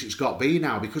serious it's got to be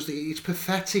now, because it's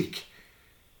pathetic.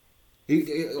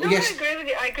 Yes.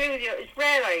 I agree with you. It's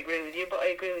rare I agree with you, but I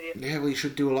agree with you. Yeah, well, you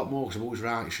should do a lot more, because I'm always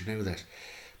right. You should know this.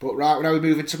 But right, now we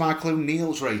move into Michael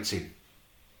O'Neill's rating.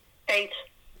 8.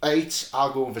 8.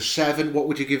 I'll go with a 7. What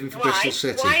would you give him for Bristol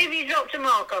City? Why have you dropped a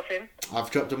mark off him?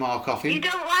 I've dropped a mark off him. You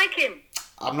don't like him?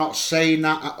 I'm not saying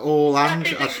that at all,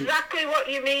 Ange. That is exactly what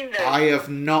you mean, though. I have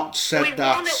not said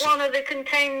that. We won at one of the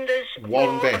contenders for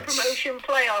the promotion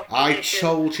playoff position, I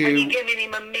told you. And you're giving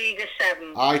him a meagre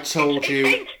 7. I told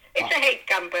you. It's a hate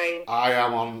campaign. I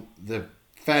am on the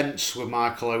fence with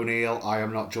Michael O'Neill. I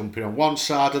am not jumping on one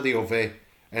side or the other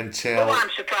until... Oh, I'm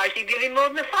surprised you give him more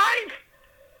than a 5.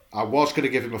 I was going to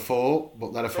give him a 4,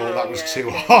 but then I thought that was too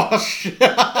harsh.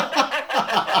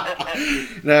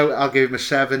 No, I'll give him a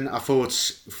 7. I thought,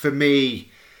 for me,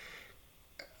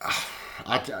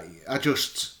 I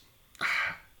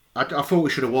thought we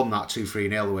should have won that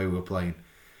 2-3-0 the way we were playing.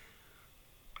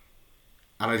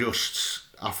 And I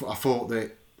thought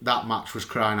that match was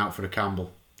crying out for a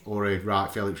Campbell or a Wright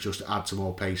Phillips, just to add some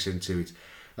more pace into it.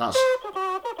 That's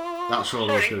all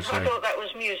I was going to say. I thought that was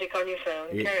music on your phone.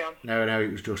 Carry on. No,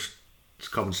 it was just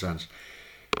common sense.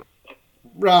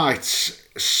 Right,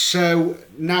 so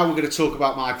now we're going to talk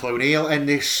about Michael O'Neill and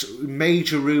this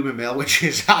major rumour mill, which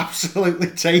is absolutely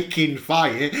taking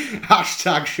fire.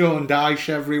 Hashtag Sean Dyche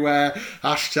everywhere.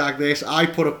 Hashtag this. I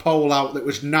put a poll out that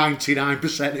was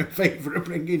 99% in favour of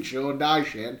bringing Sean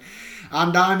Dyche in.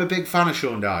 And I'm a big fan of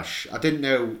Sean Dyche. I didn't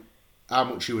know how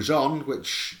much he was on,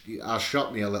 which has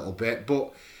shocked me a little bit.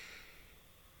 But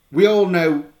we all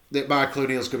know that Michael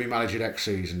O'Neill's going to be manager next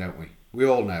season, don't we? We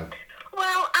all know.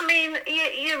 Well, I mean,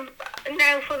 you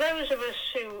now, for those of us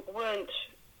who weren't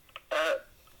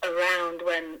around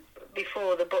when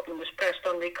before the button was pressed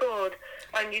on record,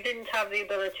 and you didn't have the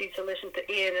ability to listen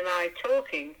to Ian and I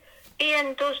talking.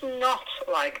 Ian does not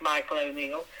like Michael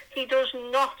O'Neill. He does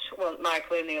not want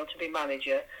Michael O'Neill to be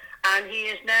manager, and he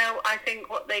is now, I think,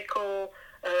 what they call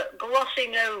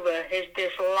glossing over his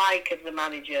dislike of the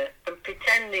manager and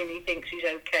pretending he thinks he's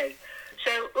okay.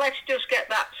 So let's just get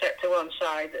that set to one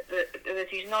side, that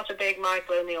he's not a big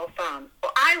Michael O'Neill fan.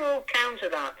 But I will counter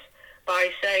that by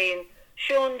saying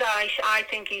Sean Dyche, I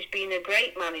think he's been a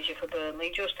great manager for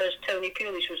Burnley, just as Tony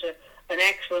Pulis was an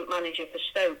excellent manager for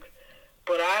Stoke.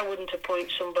 But I wouldn't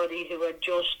appoint somebody who had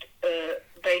just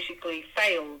basically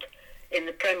failed in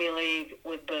the Premier League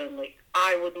with Burnley.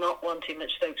 I would not want him at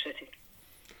Stoke City.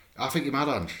 I think you're mad,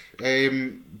 Ange.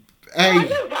 I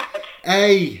know that.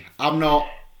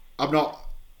 I'm not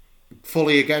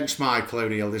fully against Michael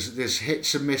O'Neill. There's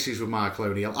hits and misses with Michael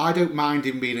O'Neill. I don't mind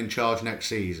him being in charge next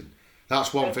season.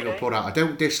 That's one thing I'll put out. I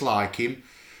don't dislike him,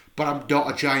 but I'm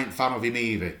not a giant fan of him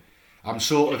either. I'm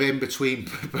sort of in between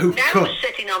both. Now we're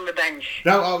sitting on the bench.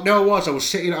 No, I was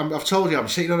sitting. I've told you I'm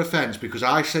sitting on a fence because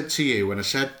I said to you, and I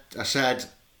said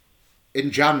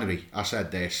in January, I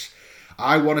said this.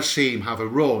 I want to see him have a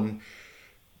run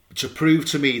to prove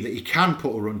to me that he can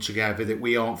put a run together, that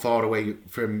we aren't far away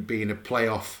from being a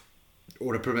playoff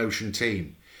or a promotion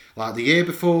team. Like the year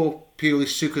before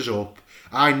Pulis took us up,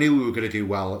 I knew we were going to do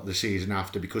well the season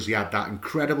after because he had that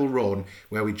incredible run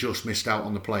where we just missed out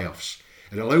on the playoffs.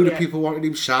 And a load of people wanted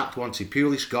him sacked, wanted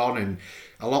Pulis gone, and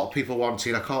a lot of people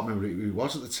wanted, I can't remember who he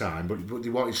was at the time, but they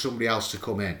wanted somebody else to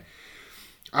come in.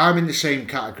 I'm in the same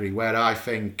category where I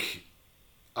think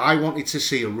I wanted to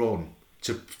see a run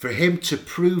for him to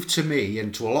prove to me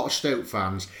and to a lot of Stoke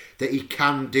fans that he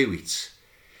can do it.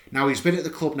 Now, he's been at the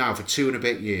club now for 2 and a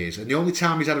bit years, and the only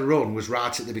time he's had a run was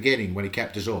right at the beginning when he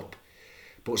kept us up.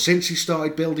 But since he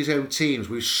started building his own teams,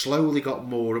 we've slowly got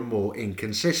more and more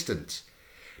inconsistent.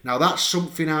 Now, that's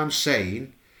something I'm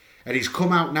saying, and he's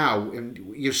come out now,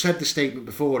 and you've said the statement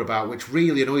before about, which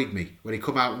really annoyed me, when he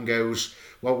come out and goes,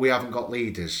 well, we haven't got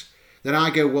leaders. Then I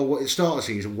go, well, at the start of the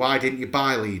season, why didn't you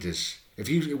buy leaders?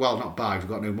 Not buy, we've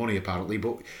got no money apparently,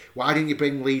 but why didn't you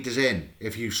bring leaders in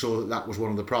if you saw that was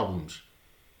one of the problems?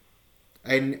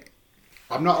 And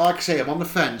I'm not, like I say, I'm on the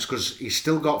fence because he's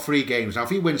still got 3 games. Now,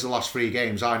 if he wins the last 3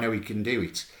 games, I know he can do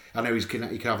it. I know he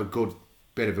can have a good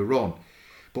bit of a run.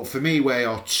 But for me, we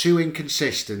are too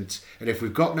inconsistent, and if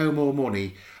we've got no more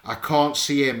money, I can't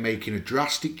see him making a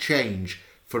drastic change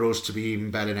for us to be even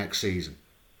better next season.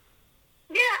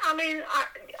 Yeah, I mean,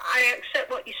 I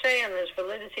accept what you say, and there's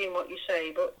validity in what you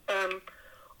say, but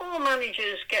all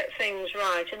managers get things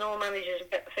right and all managers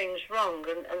get things wrong,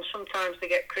 and sometimes they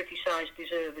get criticised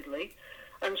deservedly,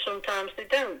 and sometimes they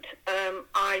don't.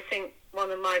 I think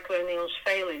one of Michael O'Neill's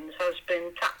failings has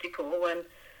been tactical. When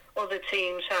other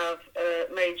teams have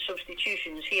made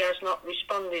substitutions, he has not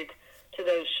responded to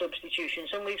those substitutions,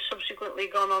 and we've subsequently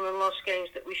gone on and lost games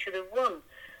that we should have won.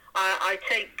 I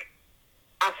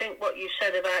think what you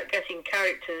said about getting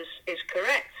characters is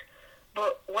correct,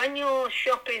 but when you're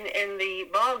shopping in the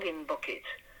bargain bucket,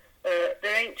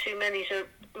 there ain't too many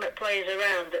players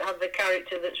around that have the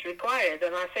character that's required,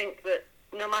 and I think that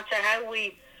no matter how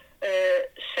we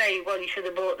say, well, you should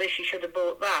have bought this, you should have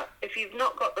bought that, if you've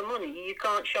not got the money, you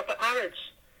can't shop at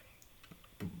Harrods.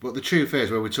 But the truth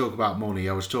is, when we talk about money,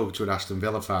 I was talking to an Aston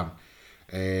Villa fan,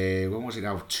 when was it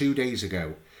now, 2 days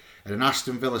ago, and an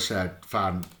Aston Villa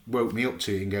fan woke me up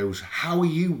to it and goes, how are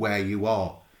you where you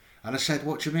are? And I said,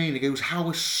 what do you mean? He goes, how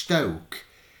is Stoke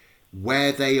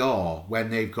where they are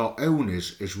when they've got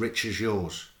owners as rich as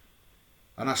yours?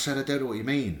 And I said, I don't know what you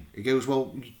mean. He goes,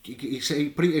 well, he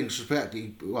put it in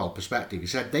perspective. He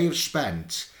said, they have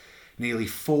spent nearly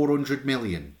 400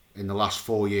 million in the last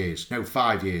 4 years. No,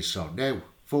 5 years, sorry. No,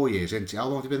 4 years. How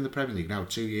long have they been in the Premier League now?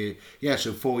 2 years? Yeah,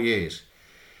 so 4 years.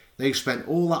 They've spent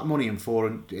all that money in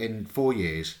 4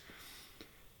 years.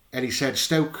 And he said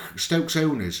Stoke's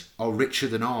owners are richer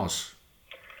than ours.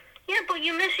 Yeah, but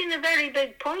you're missing a very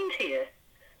big point here,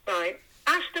 right?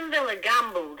 Aston Villa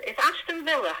gambled. If Aston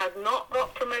Villa had not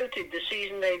got promoted the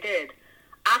season they did,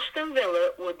 Aston Villa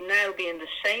would now be in the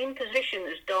same position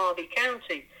as Derby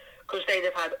County, because they'd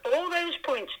have had all those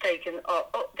points taken, or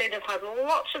they'd have had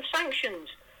lots of sanctions.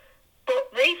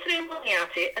 But they threw money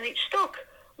at it and it stuck.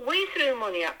 We threw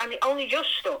money at it and it only just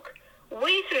stuck.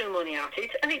 We threw money at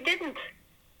it and it didn't.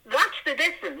 That's the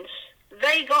difference.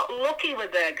 They got lucky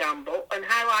with their gamble, and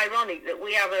how ironic that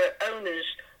we have owners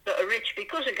that are rich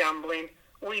because of gambling.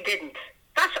 We didn't.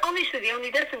 That's honestly the only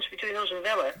difference between us and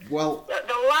Villa. Well,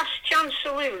 the last chance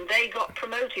saloon, they got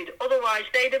promoted. Otherwise,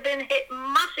 they'd have been hit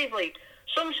massively.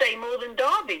 Some say more than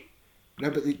Derby. No,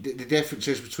 but the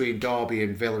differences between Derby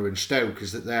and Villa and Stoke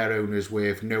is that their owners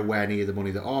worth nowhere near the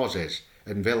money that ours is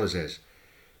and Villa's is.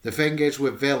 The thing is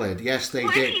with Villa, yes, they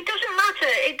did. It doesn't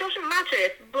matter. It doesn't matter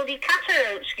if bloody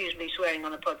Qatar, excuse me, swearing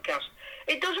on a podcast.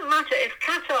 It doesn't matter if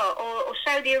Qatar or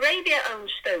Saudi Arabia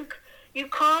owns Stoke. You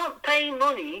can't pay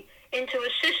money into a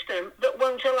system that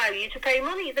won't allow you to pay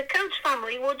money. The Coates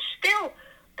family would still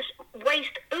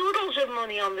waste oodles of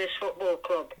money on this football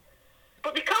club.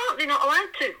 But they can't. They're not allowed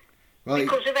to. Well,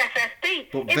 because of FFP.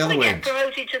 If we get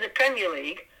promoted to the Premier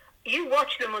League, you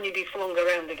watch the money be flung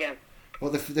around again.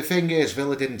 Well, the thing is,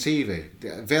 Villa didn't either.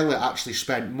 Villa actually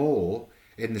spent more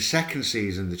in the second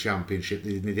season of the Championship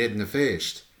than they did in the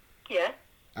first. Yeah.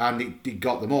 And they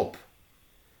got them up.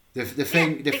 They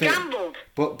gambled.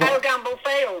 But our gamble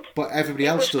failed. But everybody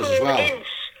else does as well. Ince,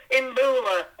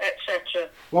 Imbula, etc.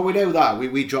 Well, we know that.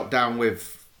 We dropped down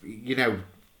with,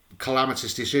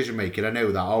 calamitous decision making. I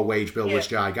know that our wage bill was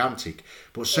gigantic,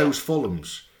 but so's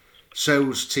Fulham's,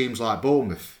 so's teams like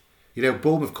Bournemouth.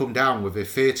 Bournemouth come down with a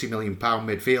 £30 million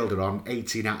midfielder on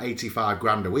 85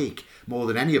 grand a week, more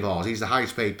than any of ours. He's the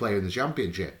highest paid player in the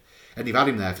Championship, and they've had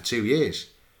him there for 2 years.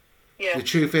 Yeah. The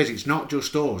truth is, it's not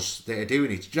just us that are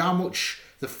doing it. Do you know how much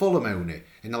the Fulham owner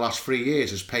in the last 3 years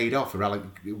has paid off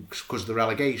because of the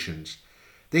relegations?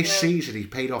 This season, he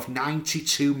paid off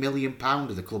 £92 million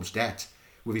of the club's debt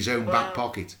with his own back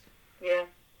pocket. Yeah.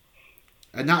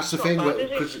 And that's the thing,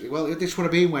 because this would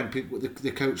have been when people,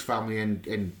 the Coates family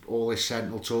and all this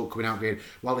Sentinel talk coming out going,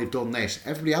 well, they've done this.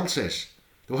 Everybody else is.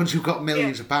 The ones who've got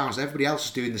millions of pounds, everybody else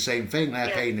is doing the same thing.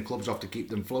 They're paying the clubs off to keep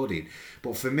them flooding.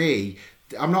 But for me,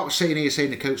 I'm not sitting here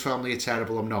saying the Coates family are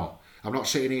terrible. I'm not. I'm not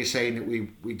sitting here saying that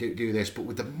we do this. But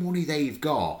with the money they've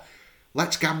got,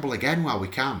 let's gamble again while we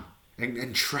can.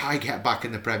 And try get back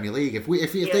in the Premier League. If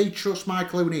they trust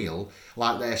Michael O'Neill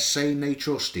like they're saying they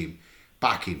trust him,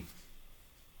 back him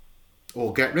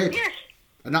or get rid. Yes.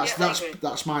 And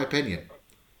that's my opinion.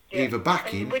 Yeah. Either back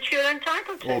him, which you're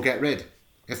entitled to, or get rid.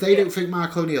 If they don't think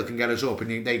Michael O'Neill can get us up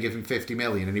and they give him 50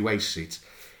 million and he wastes it,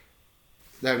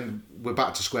 then we're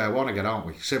back to square one again, aren't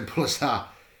we? Simple as that.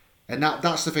 And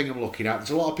that's the thing I'm looking at.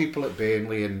 There's a lot of people at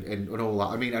Burnley and all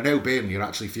that. I mean, I know Burnley are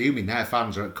actually fuming. Their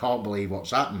fans can't believe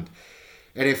what's happened.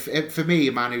 And if for me,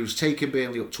 a man who's taken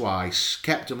Burnley up twice,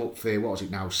 kept them up for, what is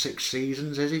it now, 6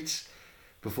 seasons, is it?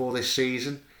 Before this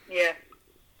season? Yeah.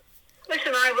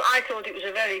 Listen, I thought it was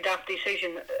a very daft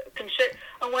decision.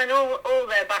 And when all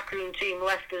their backroom team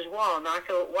left as one, I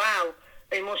thought, wow,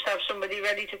 they must have somebody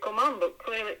ready to come in, but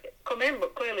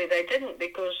clearly they didn't,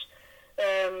 because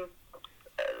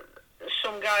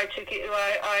some guy took it who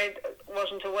I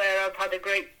wasn't aware of, had a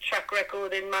great track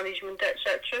record in management,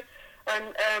 etc.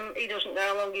 And he doesn't know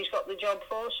how long he's got the job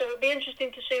for, so it'll be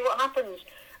interesting to see what happens.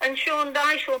 And Sean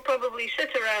Dyche will probably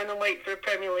sit around and wait for a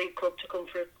Premier League club to come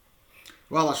through.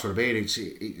 Well, that's what I mean.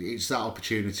 It's that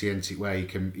opportunity, isn't it, where you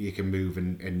can move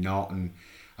and not. And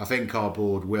I think our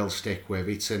board will stick with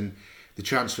it. And the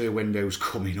transfer window's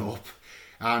coming up,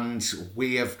 and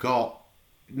we have got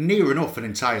near enough an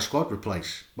entire squad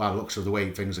replaced by the looks of the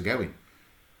way things are going.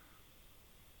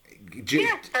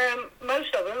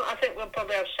 Most of them. I think we'll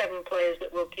probably have 7 players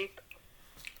that we'll keep.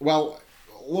 Well,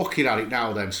 looking at it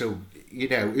now then, so,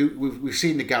 we've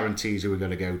seen the guarantees who are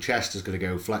going to go. Chester's going to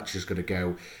go, Fletcher's going to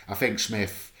go. I think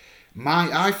Smith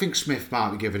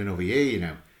might be given another year,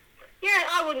 Yeah,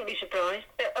 I wouldn't be surprised,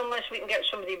 unless we can get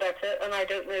somebody better, and I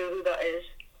don't know who that is.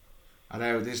 I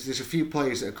know, there's a few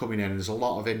players that are coming in, and there's a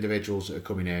lot of individuals that are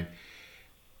coming in.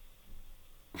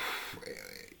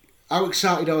 How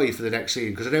excited are you for the next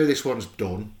season? Because I know this one's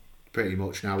done pretty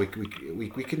much now. We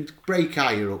can break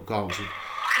higher up, can't we?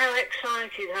 How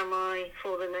excited am I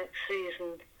for the next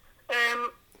season?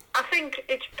 I think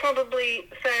it's probably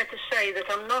fair to say that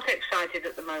I'm not excited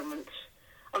at the moment.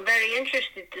 I'm very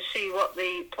interested to see what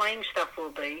the playing staff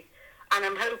will be, and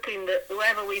I'm hoping that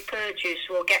whoever we purchase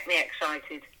will get me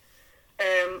excited.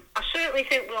 I certainly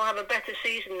think we'll have a better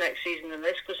season next season than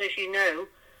this, because as you know,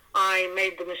 I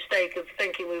made the mistake of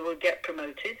thinking we would get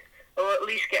promoted, or at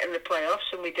least get in the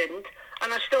playoffs, and we didn't.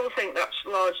 And I still think that's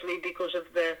largely because of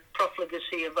the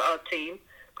profligacy of our team,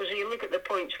 because if you look at the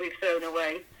points we've thrown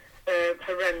away,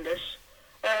 horrendous.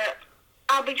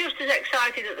 I'll be just as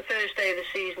excited at the first day of the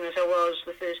season as I was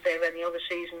the first day of any other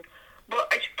season,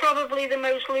 but it's probably the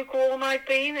most lukewarm I've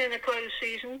been in a closed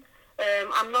season.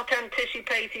 I'm not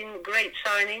anticipating great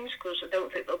signings, because I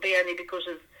don't think there'll be any because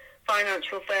of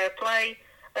financial fair play.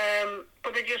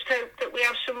 But I just hope that we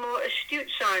have some more astute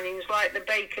signings like the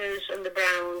Bakers and the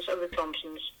Browns and the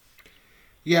Thompsons.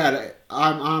 Yeah,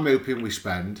 I'm hoping we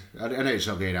spend. I know it's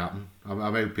not going to happen. I'm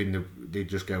hoping they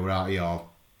just go, right, yeah,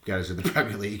 get us in the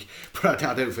Premier League. But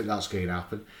I don't think that's going to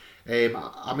happen.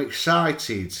 I'm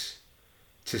excited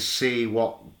to see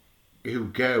who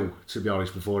go, to be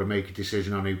honest, before I make a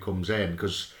decision on who comes in,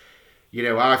 because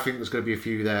I think there's going to be a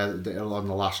few there that on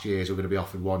the last years who are going to be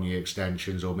offered 1 year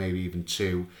extensions or maybe even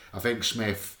 2. I think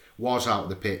Smith was out of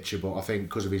the picture, but I think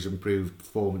because of his improved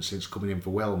performance since coming in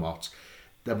for Wilmot,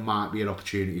 there might be an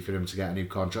opportunity for him to get a new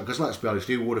contract. Because let's be honest,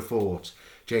 who would have thought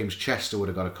James Chester would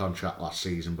have got a contract last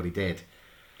season, but he did.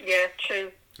 Yeah,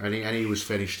 true. And he was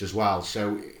finished as well.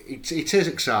 So it is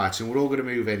exciting. We're all going to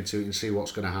move into it and see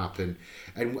what's going to happen.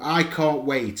 And I can't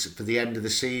wait for the end of the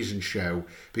season show,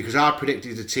 because I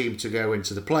predicted a team to go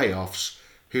into the playoffs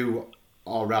who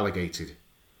are relegated.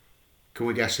 Can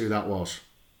we guess who that was?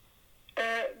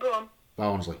 Go on.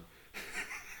 Barnsley.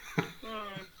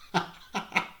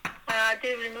 I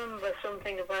do remember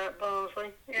something about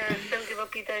Barnsley. Yeah, don't give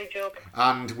up your day job.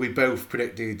 And we both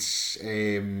predicted...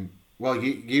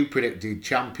 you predicted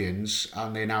champions,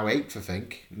 and they're now 8th, I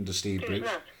think, under Steve Bruce.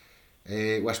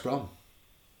 West Brom.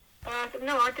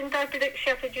 No, I didn't. I predict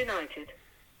Sheffield United.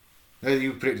 No,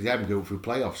 you predicted them go through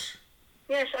playoffs.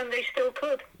 Yes, and they still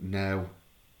could. No.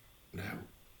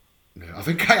 I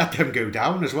think I had them go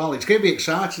down as well. It's going to be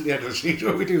exciting at the end of the season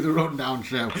when we do the rundown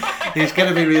show. It's going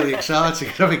to be really exciting.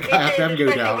 I think I had them go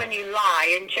down. When you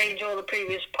lie and change all the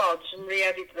previous pods and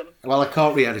re-edit them. Well, I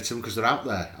can't re-edit them because they're out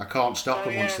there. I can't stop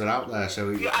them once they're out there.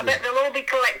 So I bet they'll all be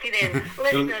collected in.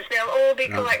 Listeners, they'll all be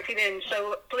collected in.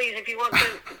 So please, if you want to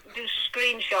do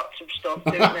screenshots of stuff,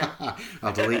 do it now.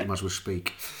 I'll delete them as we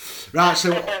speak. Right,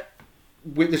 so...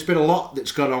 There's been a lot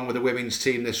that's gone on with the women's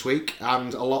team this week,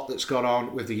 and a lot that's gone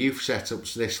on with the youth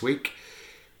setups this week.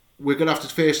 We're going to have to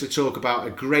firstly talk about a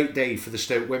great day for the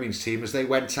Stoke women's team as they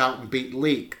went out and beat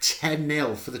Leek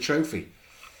 10-0 for the trophy.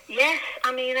 Yes,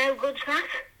 I mean, how good's that?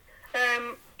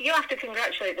 You have to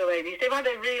congratulate the ladies. They've had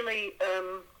a really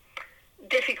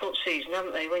difficult season,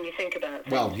 haven't they, when you think about it?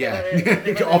 Well, yeah,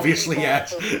 obviously,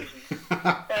 yes.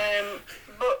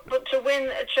 But to win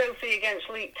a trophy against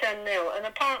Leek 10-0, and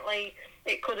apparently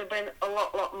it could have been a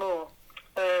lot more.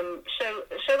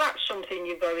 So that's something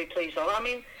you're very pleased of. I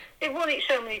mean, they've won it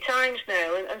so many times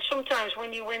now, and sometimes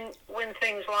when you win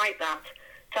things like that,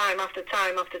 time after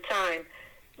time after time,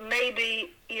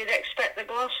 maybe you'd expect the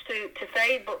gloss to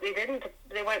fade, but they didn't.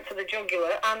 They went for the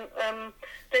jugular, and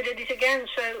they did it again.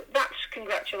 So that's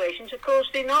congratulations. Of course,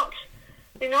 they're not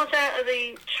out of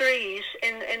the trees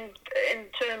in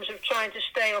terms of trying to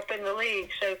stay up in the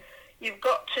league. So you've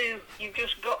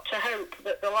just got to hope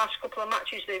that the last couple of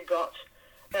matches they've got,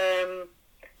 they'll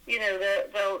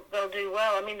do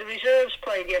well. I mean, the reserves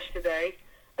played yesterday.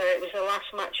 It was the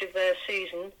last match of their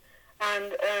season,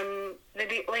 and they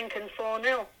beat Lincoln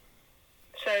 4-0.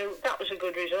 So that was a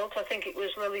good result. I think it was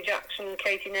Lily Jackson,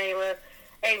 Katie Naylor,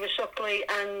 Ava Suckley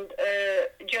and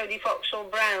Jodie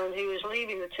Foxall-Brown, who is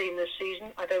leaving the team this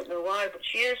season. I don't know why, but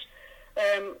she is.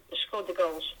 Scored the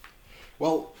goals.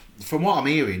 Well, from what I'm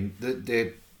hearing,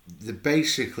 they're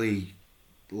basically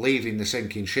leaving the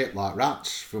sinking ship like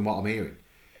rats, from what I'm hearing.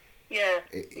 Yeah.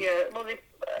 Well,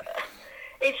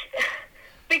 it's...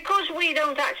 Because we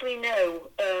don't actually know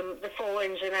the full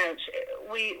ins and outs,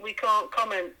 we can't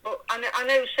comment. But I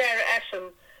know Sarah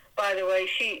Essam, by the way,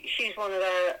 she's one of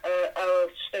our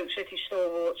Stoke City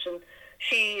stalwarts, and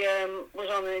she was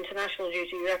on an international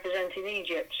duty representing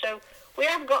Egypt. So we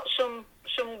have got some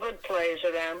good players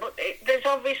around, but there's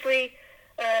obviously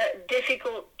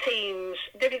difficult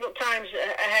times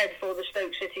ahead for the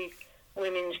Stoke City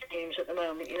women's teams at the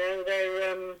moment. You know,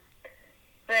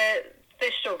 they're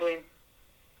struggling.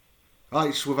 Well,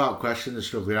 it's without question they're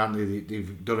struggling, aren't they?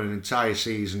 They've done an entire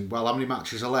season. Well, how many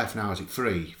matches are left now? Is it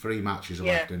 3? 3 matches are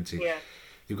left, isn't it? Yeah.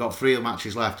 They've got 3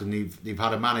 matches left, and they've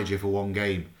had a manager for 1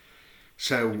 game.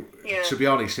 So, to be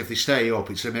honest, if they stay up,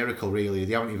 it's a miracle, really.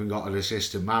 They haven't even got an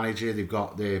assistant manager. They've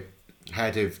got the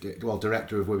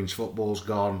director of women's football's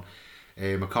gone.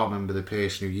 I can't remember the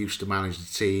person who used to manage the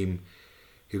team,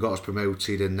 who got us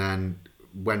promoted and then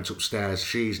went upstairs.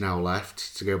 She's now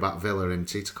left to go back Villa,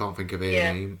 isn't it? I can't think of her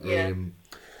name. Yeah.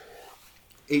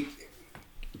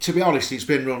 To be honest, it's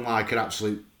been run like an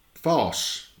absolute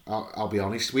farce. I'll be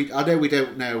honest. I know we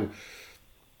don't know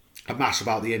a mass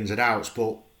about the ins and outs,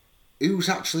 but who's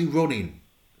actually running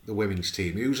the women's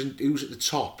team? Who's at the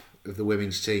top of the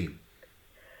women's team?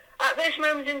 At this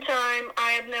moment in time,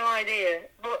 I have no idea.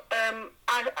 But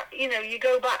you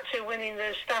go back to winning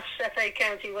the Staff's FA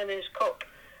County Winners' Cup.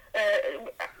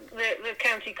 The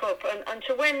county cup, and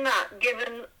to win that,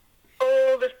 given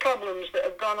all the problems that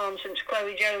have gone on since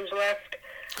Chloe Jones left,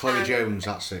 Chloe Jones,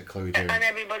 and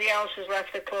everybody else has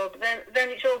left the club, then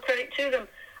it's all credit to them.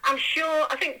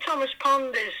 I think Thomas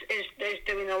Pond is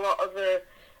doing a lot of the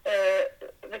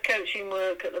the coaching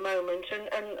work at the moment,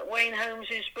 and Wayne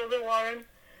Holmes' brother Warren.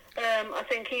 I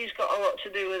think he's got a lot to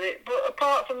do with it. But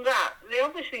apart from that, they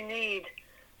obviously need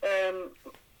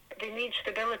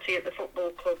stability at the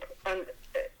football club, and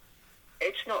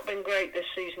it's not been great this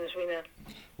season, as we know.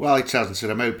 Well, it hasn't. So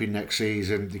I'm hoping next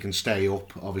season they can stay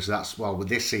up. Obviously, that's with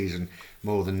this season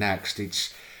more than next.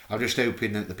 I'm just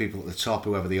hoping that the people at the top,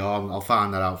 whoever they are, I'll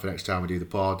find that out for next time we do the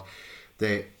pod,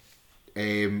 that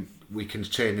we can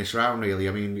turn this around. Really,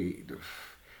 I mean,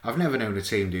 I've never known a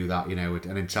team do that.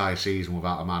 An entire season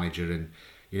without a manager and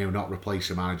not replace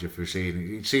a manager for a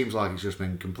season. It seems like it's just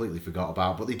been completely forgot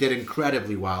about. But they did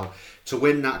incredibly well to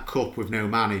win that cup with no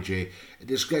manager.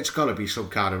 It's got to be some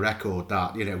kind of record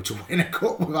that to win a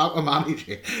cup without a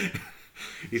manager.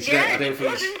 Wasn't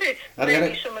it?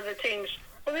 Maybe some of the teams.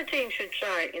 Other teams should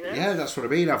try it. Yeah, that's what I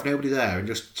mean. Have nobody there and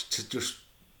just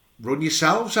run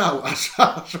yourselves out.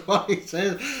 That's what it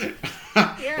is.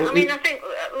 Yeah, I mean, I think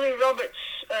Lou Roberts.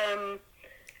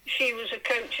 She was a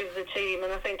coach of the team,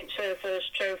 and I think it's her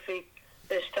first trophy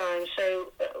this time.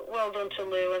 So, well done to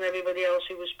Lou and everybody else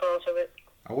who was part of it.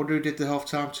 I wonder who did the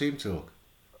half-time team talk.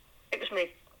 It was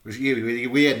me. Was it you?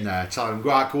 Were you in there? Time.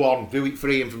 Right, go on. Do it for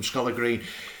Ian from Scholar Green.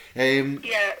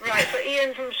 Yeah, right. For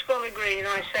Ian from Scholar Green,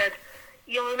 I said,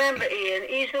 you'll remember Ian.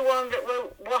 He's the one that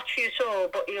won't watch you at all,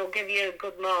 but he'll give you a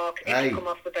good mark if you come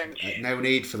off the bench. No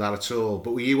need for that at all.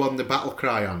 But were you on the battle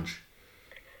cry, Ange?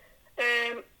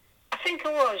 I think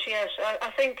I was, yes. I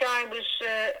think I was.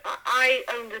 I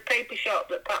owned the paper shop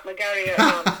that Pat McGarry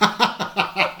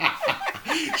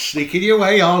ran. Sneaking your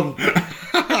way on.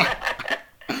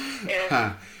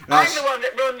 Yeah. I'm the one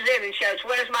that runs in and shouts,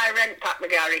 "Where's my rent, Pat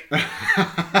McGarry?"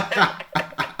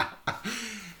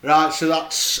 Right, so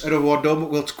that's another one done. But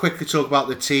we'll quickly talk about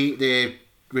the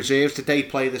reserves. Did they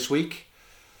play this week?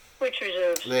 Which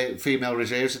reserves? The female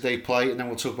reserves, did they play? And then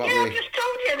we'll talk about I just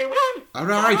told you they won. All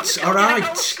right.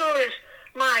 Goal scorers.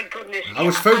 My goodness. I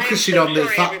was focusing on the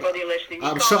fact. Everybody listening.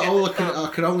 I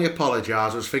can only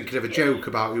apologise. I was thinking of a joke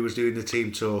about who was doing the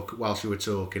team talk whilst you were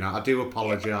talking. I do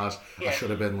apologise. Yeah. I should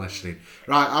have been listening.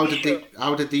 Right, how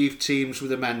did the youth teams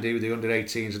with the men do, the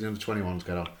under-18s and the under-21s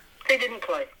get on? They didn't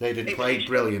play. They didn't play.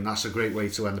 Brilliant. That's a great way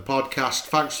to end the podcast.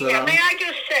 Thanks for that. May I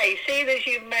just say, seeing as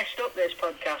you've messed up this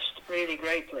podcast really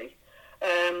greatly,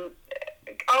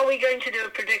 are we going to do a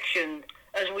prediction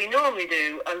as we normally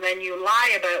do, and then you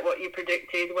lie about what you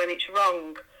predicted when it's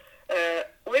wrong?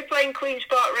 We're playing Queen's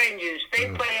Park Rangers. They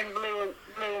play in blue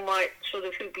and white sort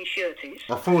of hoopy shirties.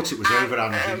 I thought it was over,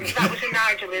 Andy. That was a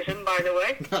Nigelism, by the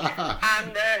way.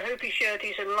 And hoopy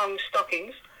shirties and long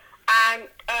stockings. And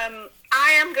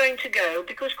I am going to go,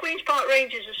 because Queen's Park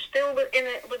Rangers are still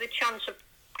with a chance of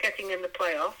getting in the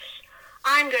playoffs.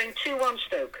 I'm going 2-1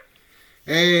 Stoke.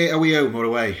 Are we home or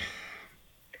away?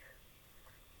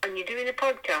 And you're doing a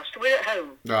podcast. We're at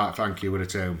home. Right, thank you. We're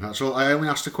at home. That's all. I only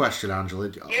asked a question,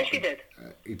 Angela. Yes, you did.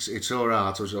 It's all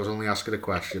right. I was only asking a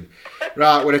question.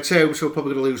 Right, we're at home, so we're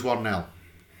probably going to lose 1-0.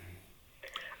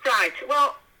 Right.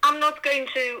 Well, I'm not going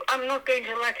to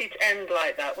let it end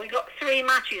like that. We've got 3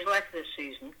 matches left this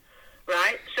season,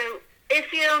 right? So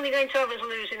if you're only going to have us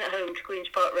losing at home to Queen's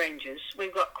Park Rangers,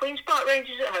 we've got Queen's Park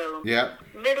Rangers at home,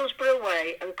 Middlesbrough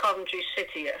away, and Coventry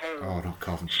City at home. Oh, not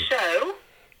Coventry. So,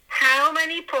 how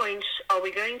many points are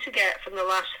we going to get from the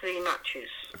last 3 matches?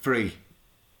 3.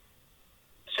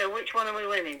 So which one are we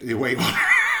winning? The away one.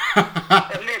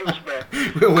 At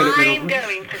Middlesbrough. We'll win at I'm Middlesbrough.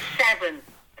 going for 7.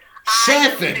 7? I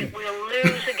don't think we'll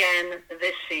lose again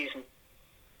this season.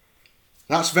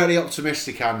 That's very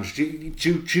optimistic, Ange.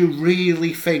 Do you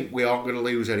really think we aren't going to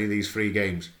lose any of these 3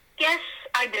 games? Yes,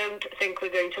 I don't think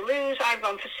we're going to lose. I've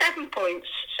gone for 7 points.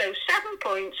 So 7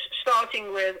 points,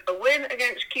 starting with a win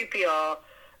against QPR,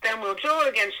 then we'll draw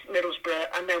against Middlesbrough,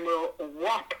 and then we'll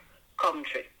whop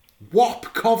Coventry.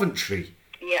 Whop Coventry?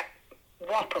 Yeah,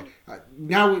 whop them.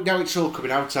 Now it's all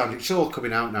coming out, Ange. It's all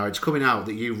coming out now. It's coming out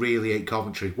that you really hate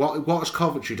Coventry. What has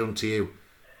Coventry done to you?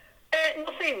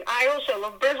 Nothing. I also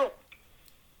love Bristol.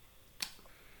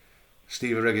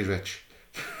 Steve Rigovic.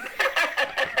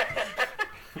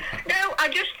 No, I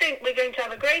just think we're going to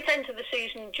have a great end to the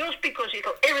season just because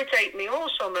it'll irritate me all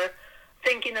summer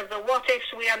thinking of the what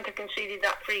ifs we hadn't conceded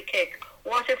that free kick.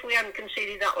 What if we hadn't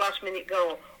conceded that last minute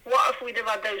goal? What if we'd have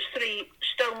had those 3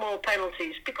 Stonewall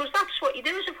penalties? Because that's what you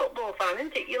do as a football fan,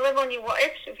 isn't it? You live on your what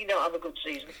ifs if you don't have a good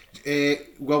season.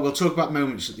 Well, we'll talk about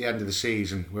moments at the end of the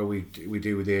season where we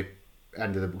do with the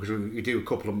end of because we do a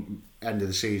couple of end of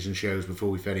the season shows before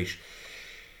we finish.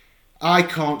 I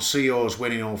can't see us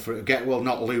winning all 3.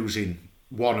 Not losing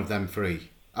one of them 3.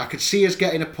 I could see us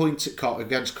getting a point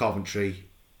against Coventry.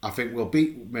 I think we'll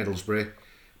beat Middlesbrough,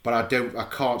 but I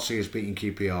can't see us beating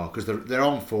QPR because they're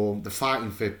on form, they're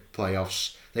fighting for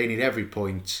playoffs, they need every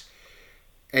point,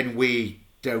 and we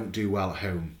don't do well at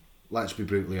home. Let's be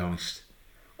brutally honest.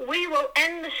 We will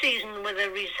end the season with a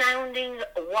resounding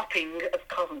whopping of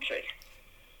Coventry.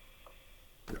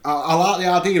 I like the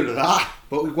idea of that,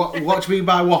 but what do you mean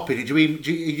by whopping?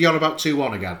 You're on about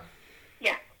 2-1 again?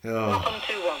 Yeah, Oh, whop on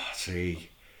 2-1. See,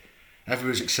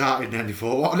 everyone's excited then. They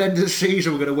thought, what, at the end of the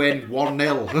season we're going to win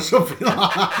 1-0 or something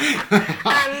like that.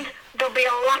 And there'll be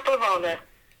a lap of honour.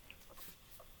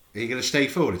 Are you going to stay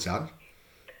for it, Anne?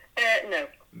 No.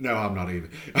 No, I'm not even.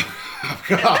 I've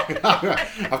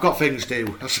got things to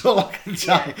do. That's all I can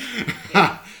tell you.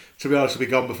 Yeah. To be honest, I'll be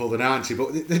gone before the 90.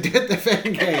 But the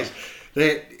thing is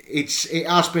that it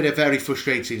has been a very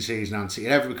frustrating season, Auntie,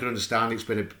 and everyone can understand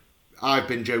I've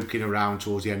been joking around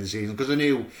towards the end of the season because I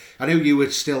knew you were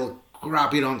still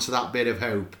grabbing onto that bit of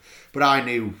hope, but I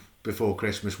knew before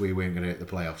Christmas we weren't going to hit the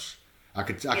playoffs. I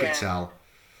could tell.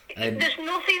 And there's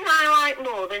nothing I like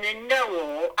more than a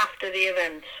know-all after the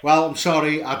event. Well, I'm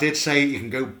sorry, I did say you can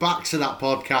go back to that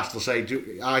podcast and say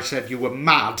I said you were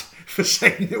mad for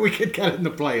saying that we could get in the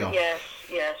playoffs. Yes.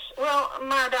 Well,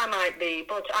 mad I might be,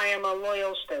 but I am a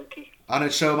loyal Stokey.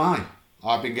 And so am I.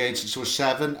 I've been going since I was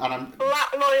 7, and I'm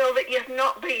that loyal that you've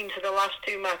not been to the last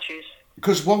 2 matches.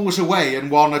 Because one was away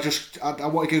and one I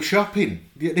want to go shopping.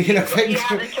 You know, you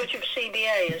had a touch of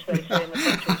CBA, as they say in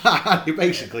the country.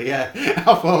 Basically, yeah.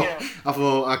 I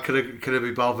thought I could have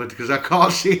been bothered because I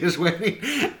can't see us winning.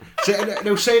 Saying that,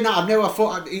 I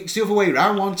thought it's the other way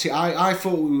around, wasn't it? I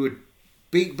thought we would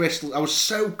beat Bristol. I was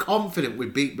so confident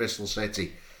we'd beat Bristol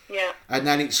City. Yeah. And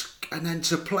then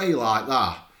to play like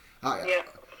that.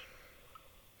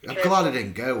 I'm glad I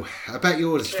didn't go. I bet you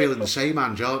were feeling the same,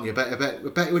 Ange, aren't you? I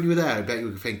bet when you were there, I bet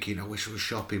you were thinking, I wish I was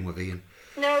shopping with Ian.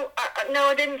 No,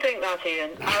 I didn't think that,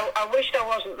 Ian. I wished I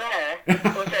wasn't there,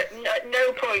 but at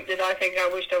no point did I think I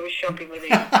wished I was shopping with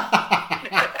Ian.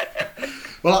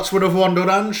 Well, that's another one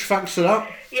done, Ange. Thanks for that.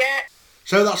 Yeah.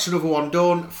 So that's another one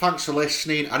done. Thanks for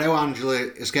listening. I know Angela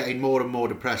is getting more and more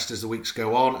depressed as the weeks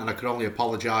go on, and I can only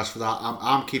apologise for that.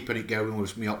 I'm keeping it going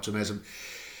with my optimism.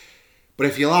 But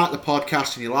if you like the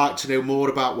podcast and you like to know more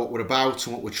about what we're about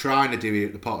and what we're trying to do here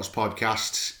at the Potters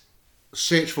Podcast,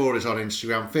 search for us on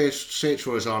Instagram, search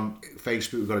for us on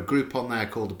Facebook. We've got a group on there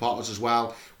called the Potters as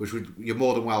well, which you're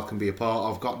more than welcome to be a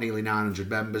part of. Got nearly 900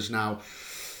 members now.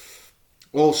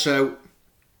 Also,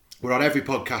 we're on every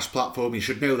podcast platform. You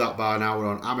should know that by now. We're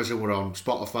on Amazon, we're on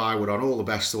Spotify, we're on all the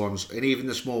best ones, and even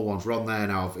the small ones. We're on there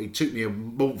now. It took me a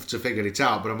month to figure it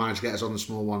out, but I managed to get us on the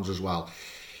small ones as well.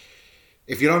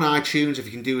 If you're on iTunes, if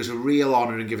you can do us a real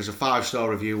honour and give us a 5-star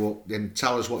review and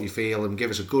tell us what you feel and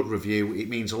give us a good review, it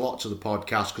means a lot to the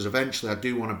podcast because eventually I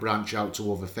do want to branch out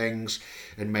to other things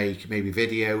and make maybe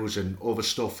videos and other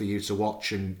stuff for you to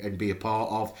watch and be a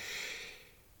part of.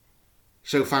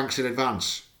 So thanks in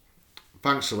advance.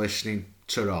 Thanks for listening.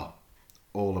 Ta-ra.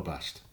 All the best.